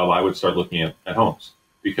USC job, I would start looking at Holmes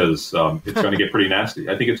because it's going to get pretty nasty.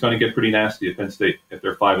 I think it's going to get pretty nasty at Penn State if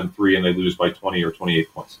they're 5-3 and they lose by 20 or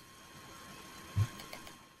 28 points.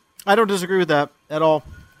 I don't disagree with that at all.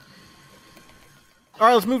 All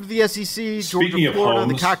right, let's move to the SEC. Georgia, Florida,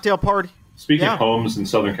 the cocktail party. Speaking of homes in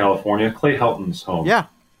Southern California, Clay Helton's home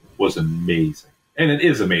was amazing. And it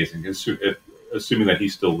is amazing, assuming that he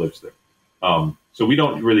still lives there. So we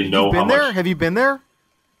don't really know how much. Have you been there?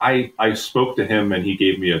 I spoke to him, and he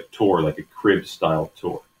gave me a tour, like a crib-style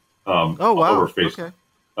tour. Over Facebook.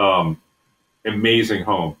 Okay. Amazing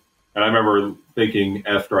home. And I remember thinking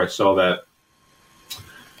after I saw that,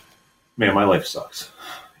 man, my life sucks.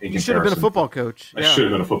 You should have been a football coach. I should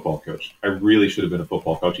have been a football coach. I really should have been a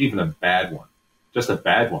football coach, even a bad one, just a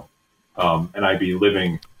bad one. And I'd be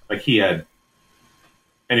living like he had.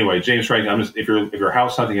 Anyway, James Franklin, if you're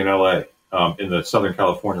house hunting in LA, in the Southern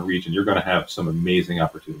California region, you're going to have some amazing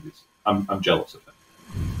opportunities. I'm jealous of that.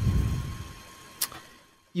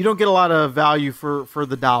 You don't get a lot of value for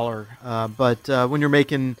the dollar, but when you're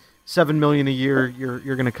making $7 million a year,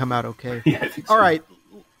 you're going to come out okay. Yeah, I think so. All right.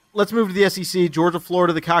 Let's move to the SEC. Georgia,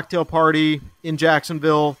 Florida, the cocktail party in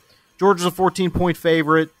Jacksonville. Georgia's a 14-point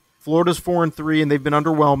favorite. Florida's 4-3, and they've been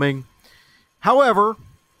underwhelming. However,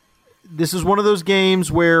 this is one of those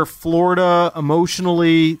games where Florida,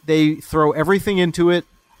 emotionally, they throw everything into it.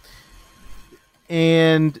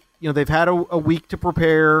 And, they've had a week to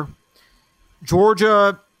prepare.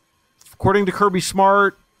 Georgia, according to Kirby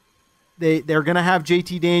Smart, they're going to have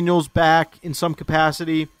JT Daniels back in some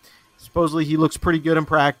capacity. Supposedly he looks pretty good in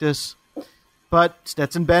practice, but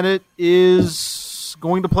Stetson Bennett is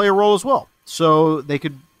going to play a role as well. So they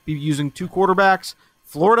could be using 2 quarterbacks.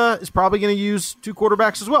 Florida is probably going to use 2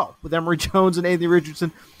 quarterbacks as well with Emory Jones and Anthony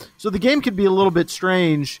Richardson. So the game could be a little bit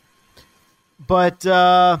strange, but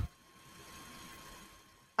I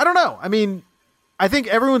don't know. I mean, I think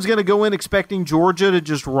everyone's going to go in expecting Georgia to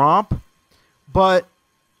just romp, but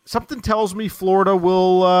something tells me Florida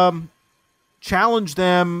will challenge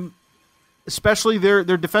them, especially their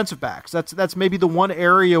defensive backs. That's maybe the one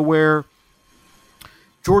area where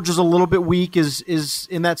Georgia's a little bit weak is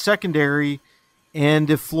in that secondary. And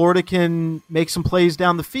if Florida can make some plays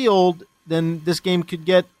down the field, then this game could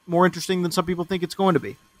get more interesting than some people think it's going to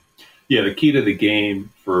be. Yeah, the key to the game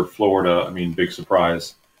for Florida, big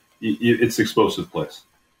surprise, it's explosive plays.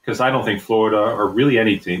 Because I don't think Florida, or really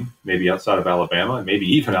any team, maybe outside of Alabama, and maybe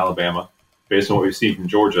even Alabama, based on what we've seen from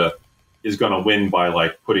Georgia, is going to win by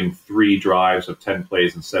putting 3 drives of 10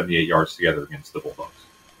 plays and 78 yards together against the Bulldogs.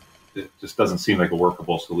 It just doesn't seem like a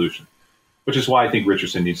workable solution, which is why I think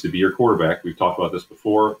Richardson needs to be your quarterback. We've talked about this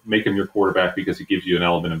before. Make him your quarterback because he gives you an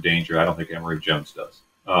element of danger. I don't think Emory Jones does.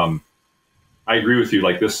 I agree with you.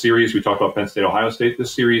 This series, we talked about Penn State, Ohio State.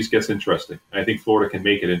 This series gets interesting, and I think Florida can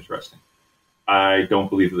make it interesting. I don't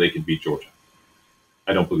believe that they can beat Georgia.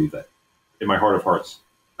 I don't believe that. In my heart of hearts,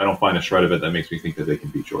 I don't find a shred of it that makes me think that they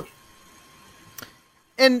can beat Georgia.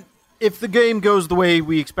 And if the game goes the way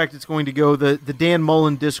we expect it's going to go, the Dan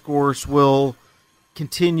Mullen discourse will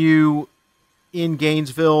continue in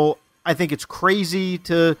Gainesville. I think it's crazy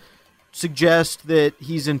to suggest that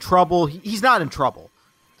he's in trouble. He's not in trouble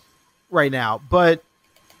right now, but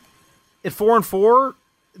at 4-4,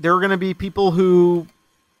 there are going to be people who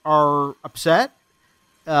are upset.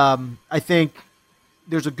 I think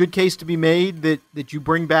there's a good case to be made that you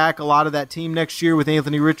bring back a lot of that team next year with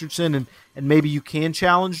Anthony Richardson, and maybe you can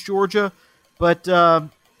challenge Georgia. But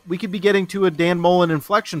we could be getting to a Dan Mullen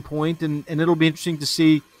inflection point, and it'll be interesting to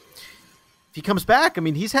see if he comes back. I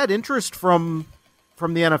mean, he's had interest from the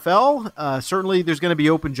NFL. Certainly there's going to be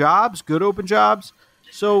open jobs, good open jobs.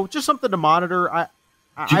 So just something to monitor.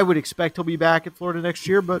 I would expect he'll be back at Florida next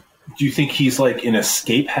year, but do you think he's like in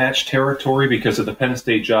escape hatch territory because if the Penn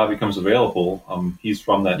State job becomes available? He's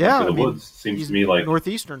from that neck of the woods. Seems to me like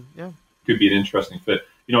Northeastern. Yeah, could be an interesting fit.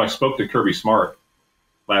 I spoke to Kirby Smart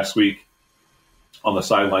last week on the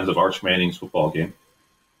sidelines of Arch Manning's football game.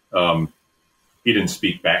 He didn't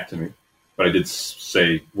speak back to me, but I did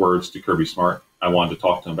say words to Kirby Smart. I wanted to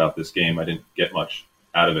talk to him about this game. I didn't get much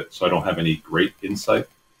out of it, so I don't have any great insight.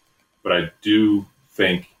 But I do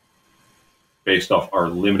think, based off our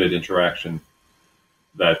limited interaction,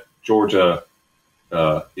 that Georgia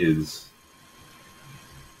is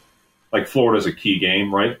like Florida's a key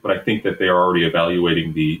game, right? But I think that they are already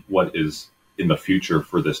evaluating what is in the future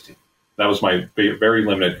for this team. That was my very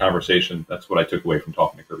limited conversation. That's what I took away from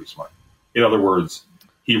talking to Kirby Smart. In other words,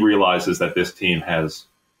 he realizes that this team has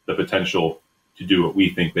the potential to do what we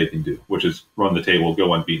think they can do, which is run the table,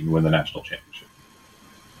 go unbeaten, win the national championship.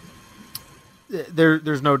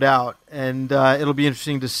 There's no doubt, and it'll be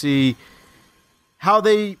interesting to see how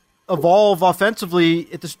they evolve offensively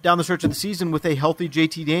down the stretch of the season with a healthy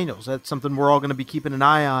JT Daniels. That's something we're all going to be keeping an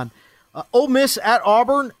eye on. Ole Miss at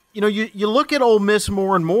Auburn. You look at Ole Miss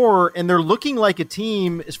more and more, and they're looking like a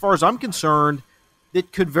team, as far as I'm concerned,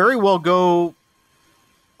 that could very well go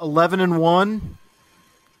 11-1,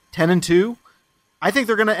 10-2. I think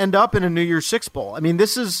they're going to end up in a New Year's Six bowl. I mean,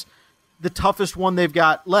 this is the toughest one they've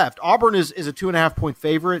got left. Auburn is a 2.5-point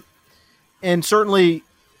favorite, and certainly,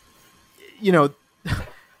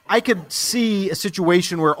 I could see a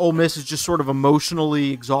situation where Ole Miss is just sort of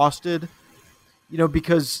emotionally exhausted,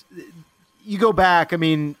 because you go back, I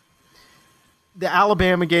mean, the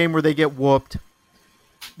Alabama game where they get whooped,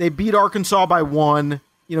 they beat Arkansas by 1,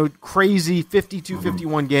 crazy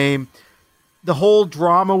 52-51 game. The whole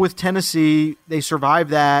drama with Tennessee, they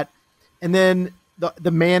survived that. And then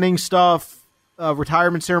the Manning stuff,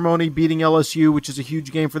 retirement ceremony, beating LSU, which is a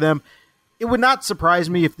huge game for them. It would not surprise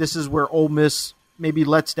me if this is where Ole Miss maybe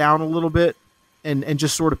lets down a little bit and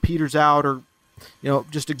just sort of peters out, or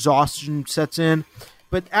just exhaustion sets in.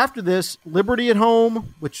 But after this, Liberty at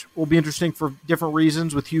home, which will be interesting for different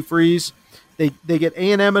reasons with Hugh Freeze. They get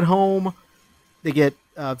A&M at home, they get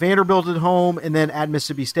Vanderbilt at home, and then at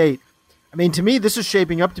Mississippi State. I mean, to me, this is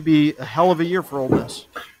shaping up to be a hell of a year for Ole Miss.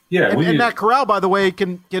 Yeah, and Matt Corral, by the way,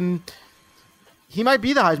 he might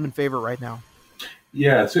be the Heisman favorite right now.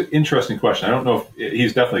 Yeah, it's an interesting question. I don't know if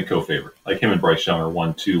he's definitely co-favorite. Like him and Bryce Young are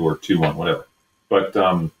 1-2 or 2-1, whatever. But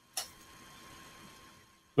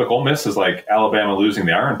look, Ole Miss is like Alabama losing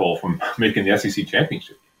the Iron Bowl from making the SEC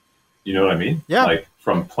championship. You know what I mean? Yeah. Like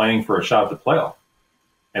from playing for a shot at the playoff.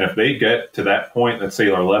 And if they get to that point, let's say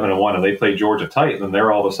they're 11-1 and they play Georgia tight, then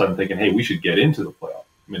they're all of a sudden thinking, hey, we should get into the playoff.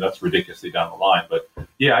 I mean, that's ridiculously down the line. But,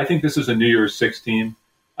 yeah, I think this is a New Year's Six team.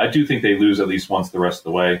 I do think they lose at least once the rest of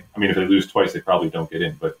the way. I mean, if they lose twice, they probably don't get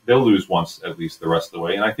in. But they'll lose once at least the rest of the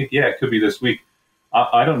way. And I think, yeah, it could be this week.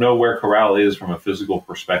 I don't know where Corral is from a physical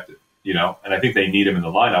perspective, and I think they need him in the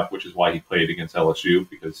lineup, which is why he played against LSU,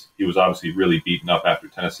 because he was obviously really beaten up after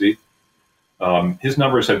Tennessee. His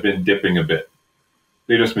numbers have been dipping a bit.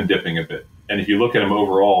 They've just been dipping a bit. And if you look at him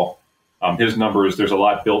overall, his numbers, there's a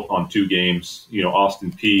lot built on 2 games,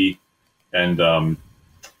 Austin Peay and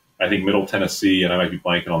I think Middle Tennessee, and I might be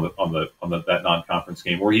blanking on that non-conference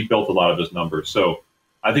game where he built a lot of his numbers. So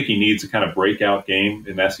I think he needs a kind of breakout game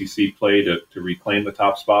in SEC play to reclaim the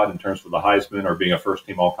top spot in terms of the Heisman or being a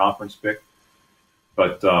first-team all-conference pick.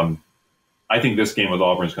 But I think this game with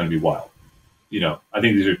Auburn is going to be wild. I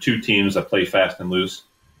think these are 2 teams that play fast and loose.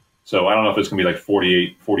 So I don't know if it's going to be like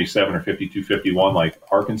 48-47 or 52-51 like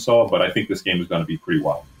Arkansas, but I think this game is going to be pretty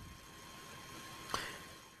wild.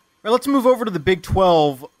 All right, let's move over to the Big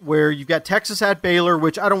 12, where you've got Texas at Baylor,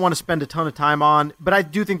 which I don't want to spend a ton of time on, but I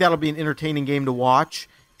do think that'll be an entertaining game to watch.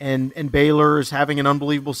 And Baylor is having an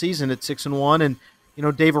unbelievable season at 6-1,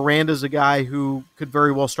 and Dave Aranda is a guy who could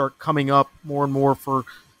very well start coming up more and more for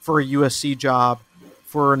a USC job,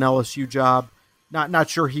 for an LSU job.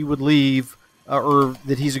 Not sure he would leave or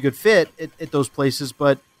that he's a good fit at those places,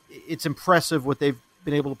 but it's impressive what they've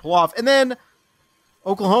been able to pull off. And then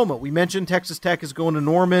Oklahoma. We mentioned Texas Tech is going to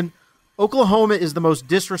Norman. Oklahoma is the most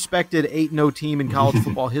disrespected 8-0 team in college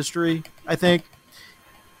football history, I think,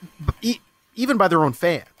 even by their own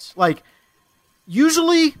fans. Like,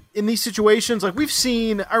 usually in these situations, like we've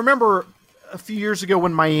seen, I remember a few years ago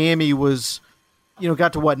when Miami was,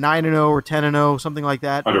 got to 9-0 or 10-0, something like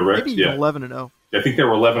that. Under Rick, maybe even 11-0. I think they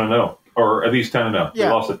were 11-0, or at least 10-0. Yeah.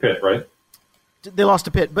 They lost to Pitt, right? They lost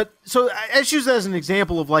to Pitt. But so I just use that as an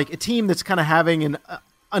example of like a team that's kind of having an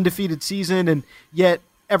undefeated season, and yet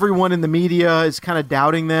everyone in the media is kind of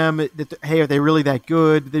doubting them. That, hey, are they really that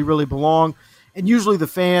good? Do they really belong? And usually the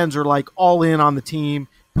fans are like all in on the team,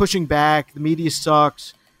 pushing back. The media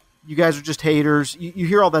sucks. You guys are just haters. You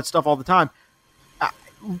hear all that stuff all the time.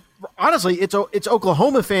 Honestly, it's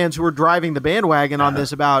Oklahoma fans who are driving the bandwagon on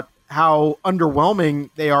this about how underwhelming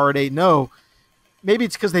they are at 8-0. Maybe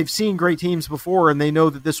it's because they've seen great teams before and they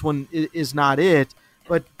know that this one is not it.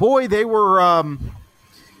 But boy, they were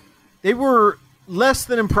less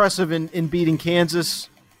than impressive in beating Kansas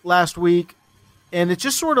last week. And it's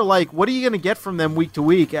just sort of like, what are you going to get from them week to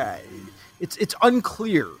week? It's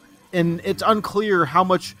unclear, and it's unclear how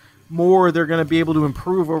much more they're going to be able to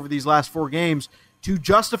improve over these last 4 games to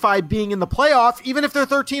justify being in the playoff, even if they're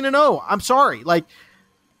 13-0. I'm sorry, like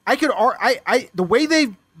the way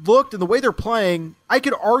they've looked and the way they're playing, I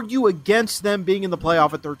could argue against them being in the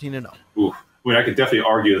playoff at 13-0. Oof. I mean, I could definitely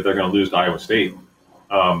argue that they're going to lose to Iowa State.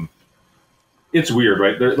 It's weird,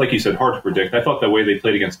 right? They're, like you said, hard to predict. I thought the way they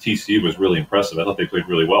played against TCU was really impressive. I thought they played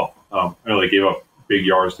really well. I know they gave up big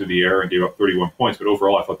yards through the air and gave up 31 points, but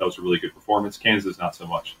overall I thought that was a really good performance. Kansas, not so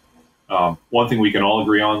much. One thing we can all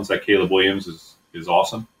agree on is that Caleb Williams is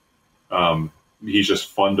awesome. He's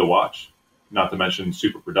just fun to watch, not to mention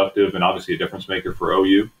super productive and obviously a difference maker for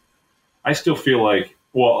OU. I still feel like,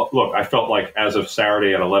 well, look, I felt like as of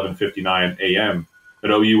Saturday at 11:59 a.m.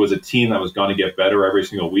 that OU was a team that was going to get better every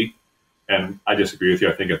single week. And I disagree with you.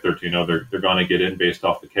 I think at 13-0, they're going to get in based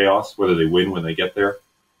off the chaos, whether they win when they get there.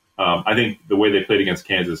 I think the way they played against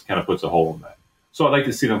Kansas kind of puts a hole in that. So I'd like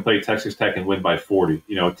to see them play Texas Tech and win by 40.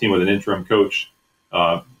 You know, a team with an interim coach.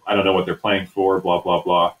 I don't know what they're playing for. Blah blah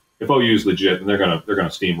blah. If OU is legit, then they're gonna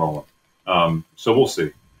steamroll them. So we'll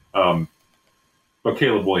see. But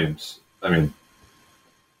Caleb Williams, I mean,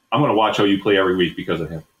 I'm gonna watch OU play every week because of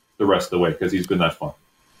him. The rest of the way because he's been that fun.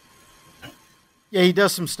 Yeah, he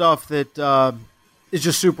does some stuff that is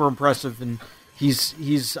just super impressive, and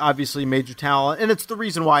he's obviously a major talent, and it's the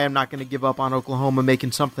reason why I'm not going to give up on Oklahoma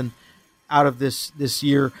making something out of this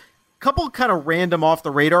year. A couple kind of random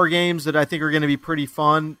off-the-radar games that I think are going to be pretty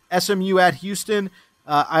fun. SMU at Houston.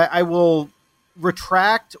 I will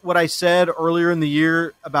retract what I said earlier in the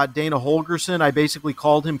year about Dana Holgerson. I basically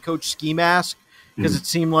called him Coach Ski Mask because it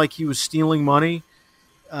seemed like he was stealing money.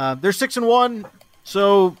 They're 6-1.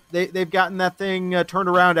 So they've gotten that thing turned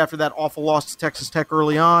around after that awful loss to Texas Tech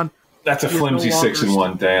early on. That's a flimsy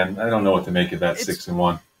 6-1, Dan. I don't know what to make of that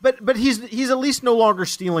 6-1. But he's at least no longer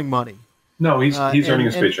stealing money. No, he's earning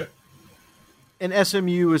his paycheck. And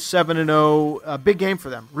SMU is 7-0. A big game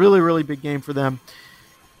for them. Really, really big game for them.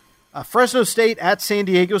 Fresno State at San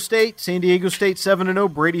Diego State. San Diego State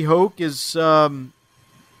 7-0. Brady Hoke is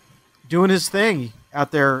doing his thing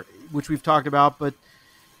out there, which we've talked about, but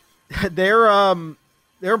they're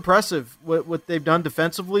impressive. What they've done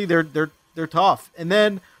defensively, they're tough. And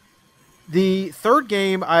then the third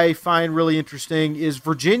game I find really interesting is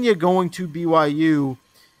Virginia going to BYU.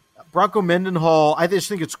 Bronco Mendenhall. I just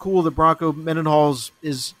think it's cool that Bronco Mendenhall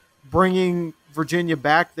is bringing Virginia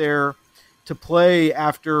back there to play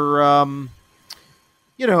after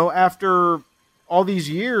after all these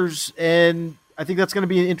years, and I think that's going to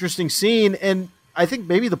be an interesting scene. And I think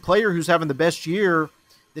maybe the player who's having the best year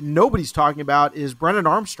that nobody's talking about is Brennan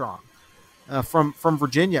Armstrong from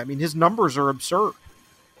Virginia. I mean, his numbers are absurd.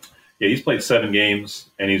 Yeah, he's played 7 games,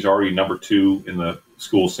 and he's already number 2 in the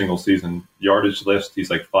school single-season yardage list. He's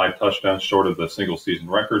like 5 touchdowns short of the single-season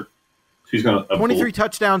record. So he's going to 23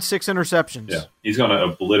 touchdowns, 6 interceptions. Yeah, he's going to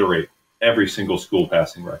obliterate every single school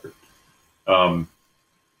passing record. And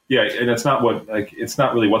it's not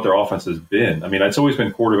really what their offense has been. I mean, it's always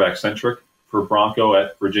been quarterback-centric for Bronco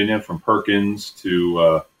at Virginia, from Perkins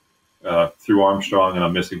to through Armstrong, and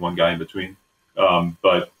I'm missing one guy in between.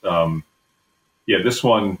 This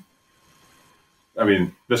one, I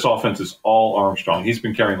mean, this offense is all Armstrong. He's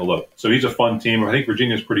been carrying the load. So he's a fun team. I think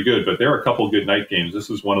Virginia's pretty good, but there are a couple of good night games. This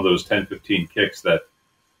is one of those 10-15 kicks that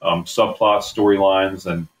subplots, storylines,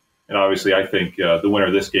 and obviously I think the winner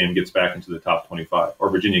of this game gets back into the top 25, or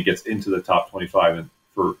Virginia gets into the top 25 and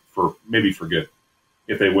for good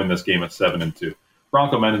if they win this game at 7-2.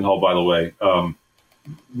 Bronco Mendenhall, by the way,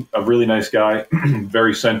 a really nice guy,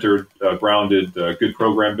 very centered, grounded, good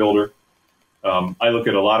program builder. I look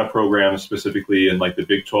at a lot of programs specifically in like the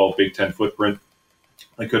Big 12, Big 10 footprint.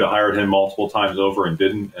 I could have hired him multiple times over and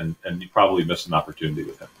didn't, and you probably missed an opportunity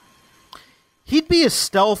with him. He'd be a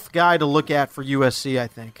stealth guy to look at for USC, I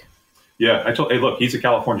think. Yeah, hey, look, he's a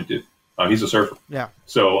California dude. He's a surfer. Yeah.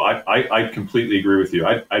 So I completely agree with you.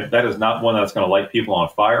 That is not one that's going to light people on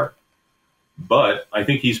fire. But I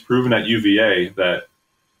think he's proven at UVA that,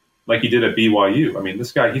 like he did at BYU, I mean,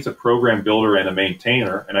 this guy, he's a program builder and a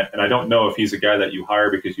maintainer. And I don't know if he's a guy that you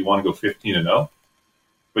hire because you want to go 15-0,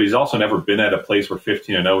 but he's also never been at a place where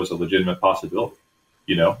 15-0 is a legitimate possibility,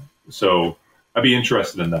 you know? So I'd be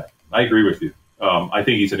interested in that. I agree with you. I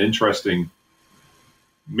think he's an interesting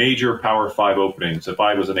major Power 5 openings. If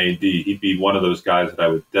I was an AD, he'd be one of those guys that I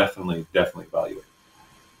would definitely evaluate.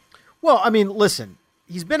 Well, I mean, listen,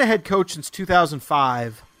 he's been a head coach since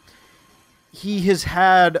 2005. He has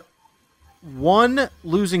had one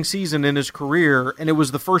losing season in his career, and it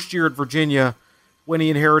was the first year at Virginia when he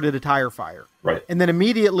inherited a tire fire. Right. And then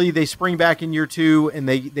immediately they spring back in year 2, and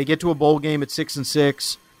they get to a bowl game at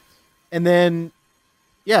 6-6. And then,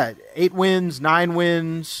 8 wins, 9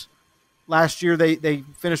 wins. Last year they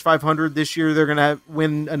finished 500. This year they're going to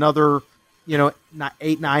win another,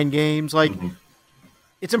 8-9 games. Like,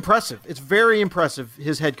 It's impressive. It's very impressive,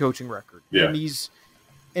 his head coaching record. Yeah.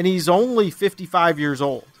 And he's only 55 years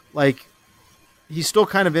old. Like, he's still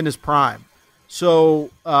kind of in his prime.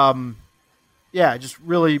 So, just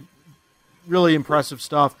really, really impressive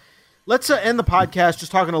stuff. Let's end the podcast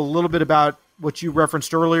just talking a little bit about what you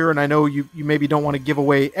referenced earlier, and I know you maybe don't want to give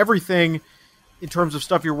away everything in terms of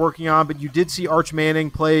stuff you're working on, but you did see Arch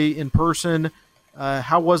Manning play in person.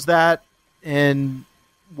 How was that, and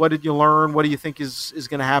what did you learn? What do you think is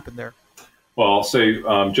going to happen there? Well, I'll say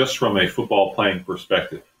just from a football playing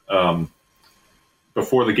perspective,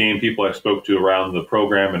 before the game, people I spoke to around the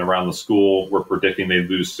program and around the school were predicting they'd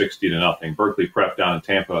lose 60-0. Berkeley Prep down in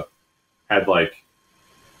Tampa had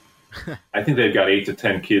I think they've got 8 to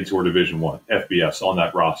 10 kids who are Division I FBS on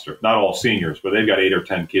that roster. Not all seniors, but they've got 8 or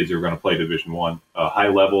 10 kids who are going to play Division I. High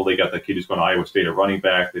level, they got the kid who's going to Iowa State at running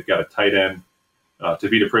back. They've got a tight end.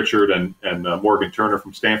 Tavita Pritchard and Morgan Turner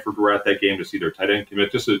from Stanford were at that game to see their tight end commit.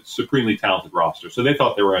 Just a supremely talented roster. So they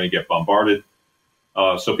thought they were going to get bombarded.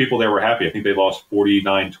 So people there were happy. I think they lost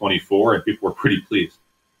 49-24, and people were pretty pleased.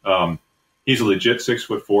 He's a legit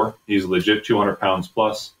 6'4". He's a legit 200 pounds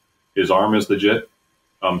plus. His arm is legit.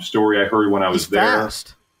 Story I heard when I was there.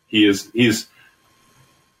 Fast. He's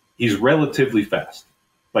relatively fast.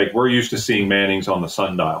 Like, we're used to seeing Mannings on the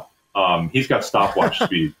sundial. He's got stopwatch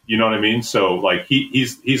speed. You know what I mean? So, like,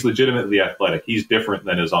 he's legitimately athletic. He's different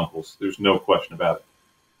than his uncles. There's no question about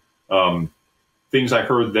it. Things I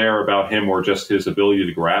heard there about him were just his ability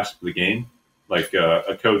to grasp the game. Like,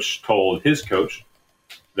 a coach told his coach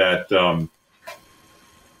that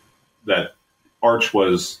that Arch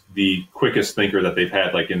was the quickest thinker that they've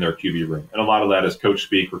had, like, in their QB room. And a lot of that is coach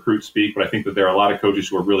speak, recruit speak, but I think that there are a lot of coaches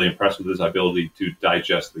who are really impressed with his ability to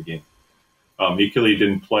digest the game. He clearly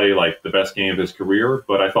didn't play, like, the best game of his career,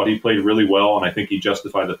 but I thought he played really well, and I think he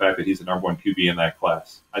justified the fact that he's the number 1 QB in that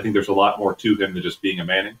class. I think there's a lot more to him than just being a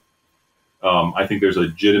Manning. I think there's a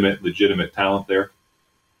legitimate talent there.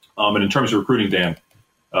 And in terms of recruiting, Dan,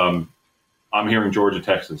 I'm hearing Georgia,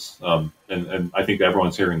 Texas, and I think that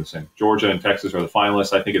everyone's hearing the same. Georgia and Texas are the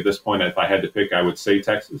finalists. I think at this point, if I had to pick, I would say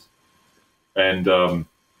Texas. And Ole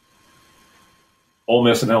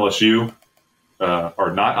Miss and LSU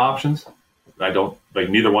are not options. I don't like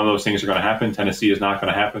neither one of those things are going to happen. Tennessee is not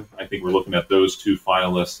going to happen. I think we're looking at those 2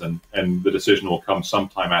 finalists, and the decision will come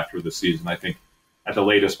sometime after the season. I think at the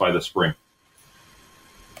latest by the spring.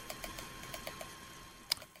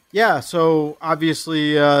 Yeah. So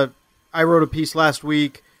obviously, I wrote a piece last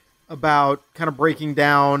week about kind of breaking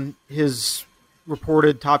down his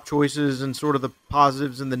reported top choices and sort of the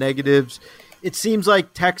positives and the negatives. It seems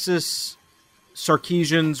like Texas,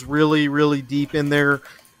 Sarkisian's really, really deep in there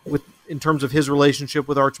in terms of his relationship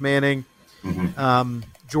with Arch Manning.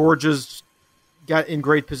 Georgia's got in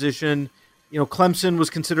great position. Clemson was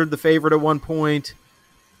considered the favorite at one point.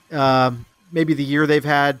 Maybe the year they've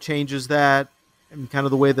had changes that, and kind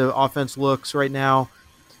of the way the offense looks right now.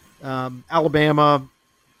 Alabama,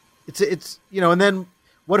 it's and then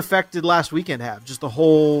what effect did last weekend have? Just the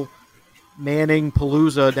whole Manning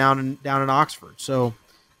palooza down in Oxford. So,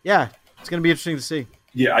 yeah, it's going to be interesting to see.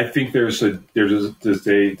 Yeah, I think there's a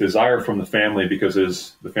desire from the family, because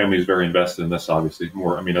the family is very invested in this, obviously,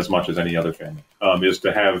 more, as much as any other family, is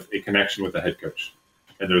to have a connection with the head coach.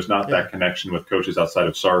 And there's not that connection with coaches outside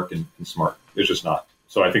of Sark and Smart. It's just not.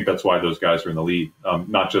 So I think that's why those guys are in the lead.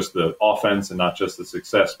 Not just the offense and not just the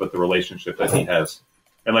success, but the relationship that he has.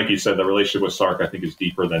 And like you said, the relationship with Sark, I think, is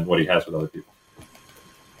deeper than what he has with other people.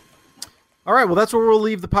 All right, well, that's where we'll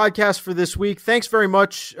leave the podcast for this week. Thanks very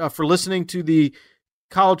much for listening to the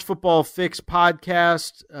College Football Fix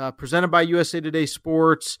podcast presented by USA Today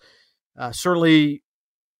Sports. Certainly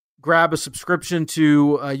grab a subscription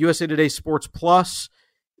to USA Today Sports Plus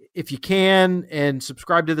if you can, and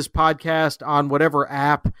subscribe to this podcast on whatever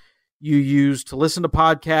app you use to listen to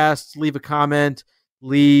podcasts. Leave a comment,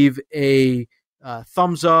 leave a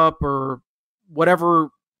thumbs up, or whatever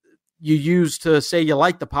you use to say you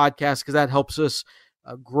like the podcast, because that helps us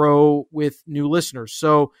grow with new listeners.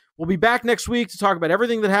 So we'll be back next week to talk about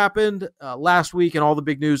everything that happened last week and all the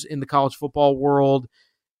big news in the college football world.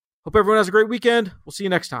 Hope everyone has a great weekend. We'll see you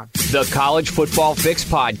next time. The College Football Fix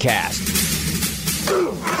Podcast.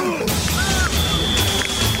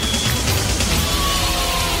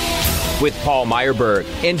 With Paul Myerberg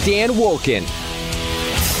and Dan Wolken.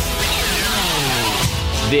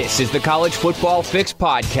 This is the College Football Fix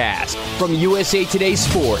Podcast from USA Today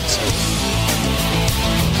Sports.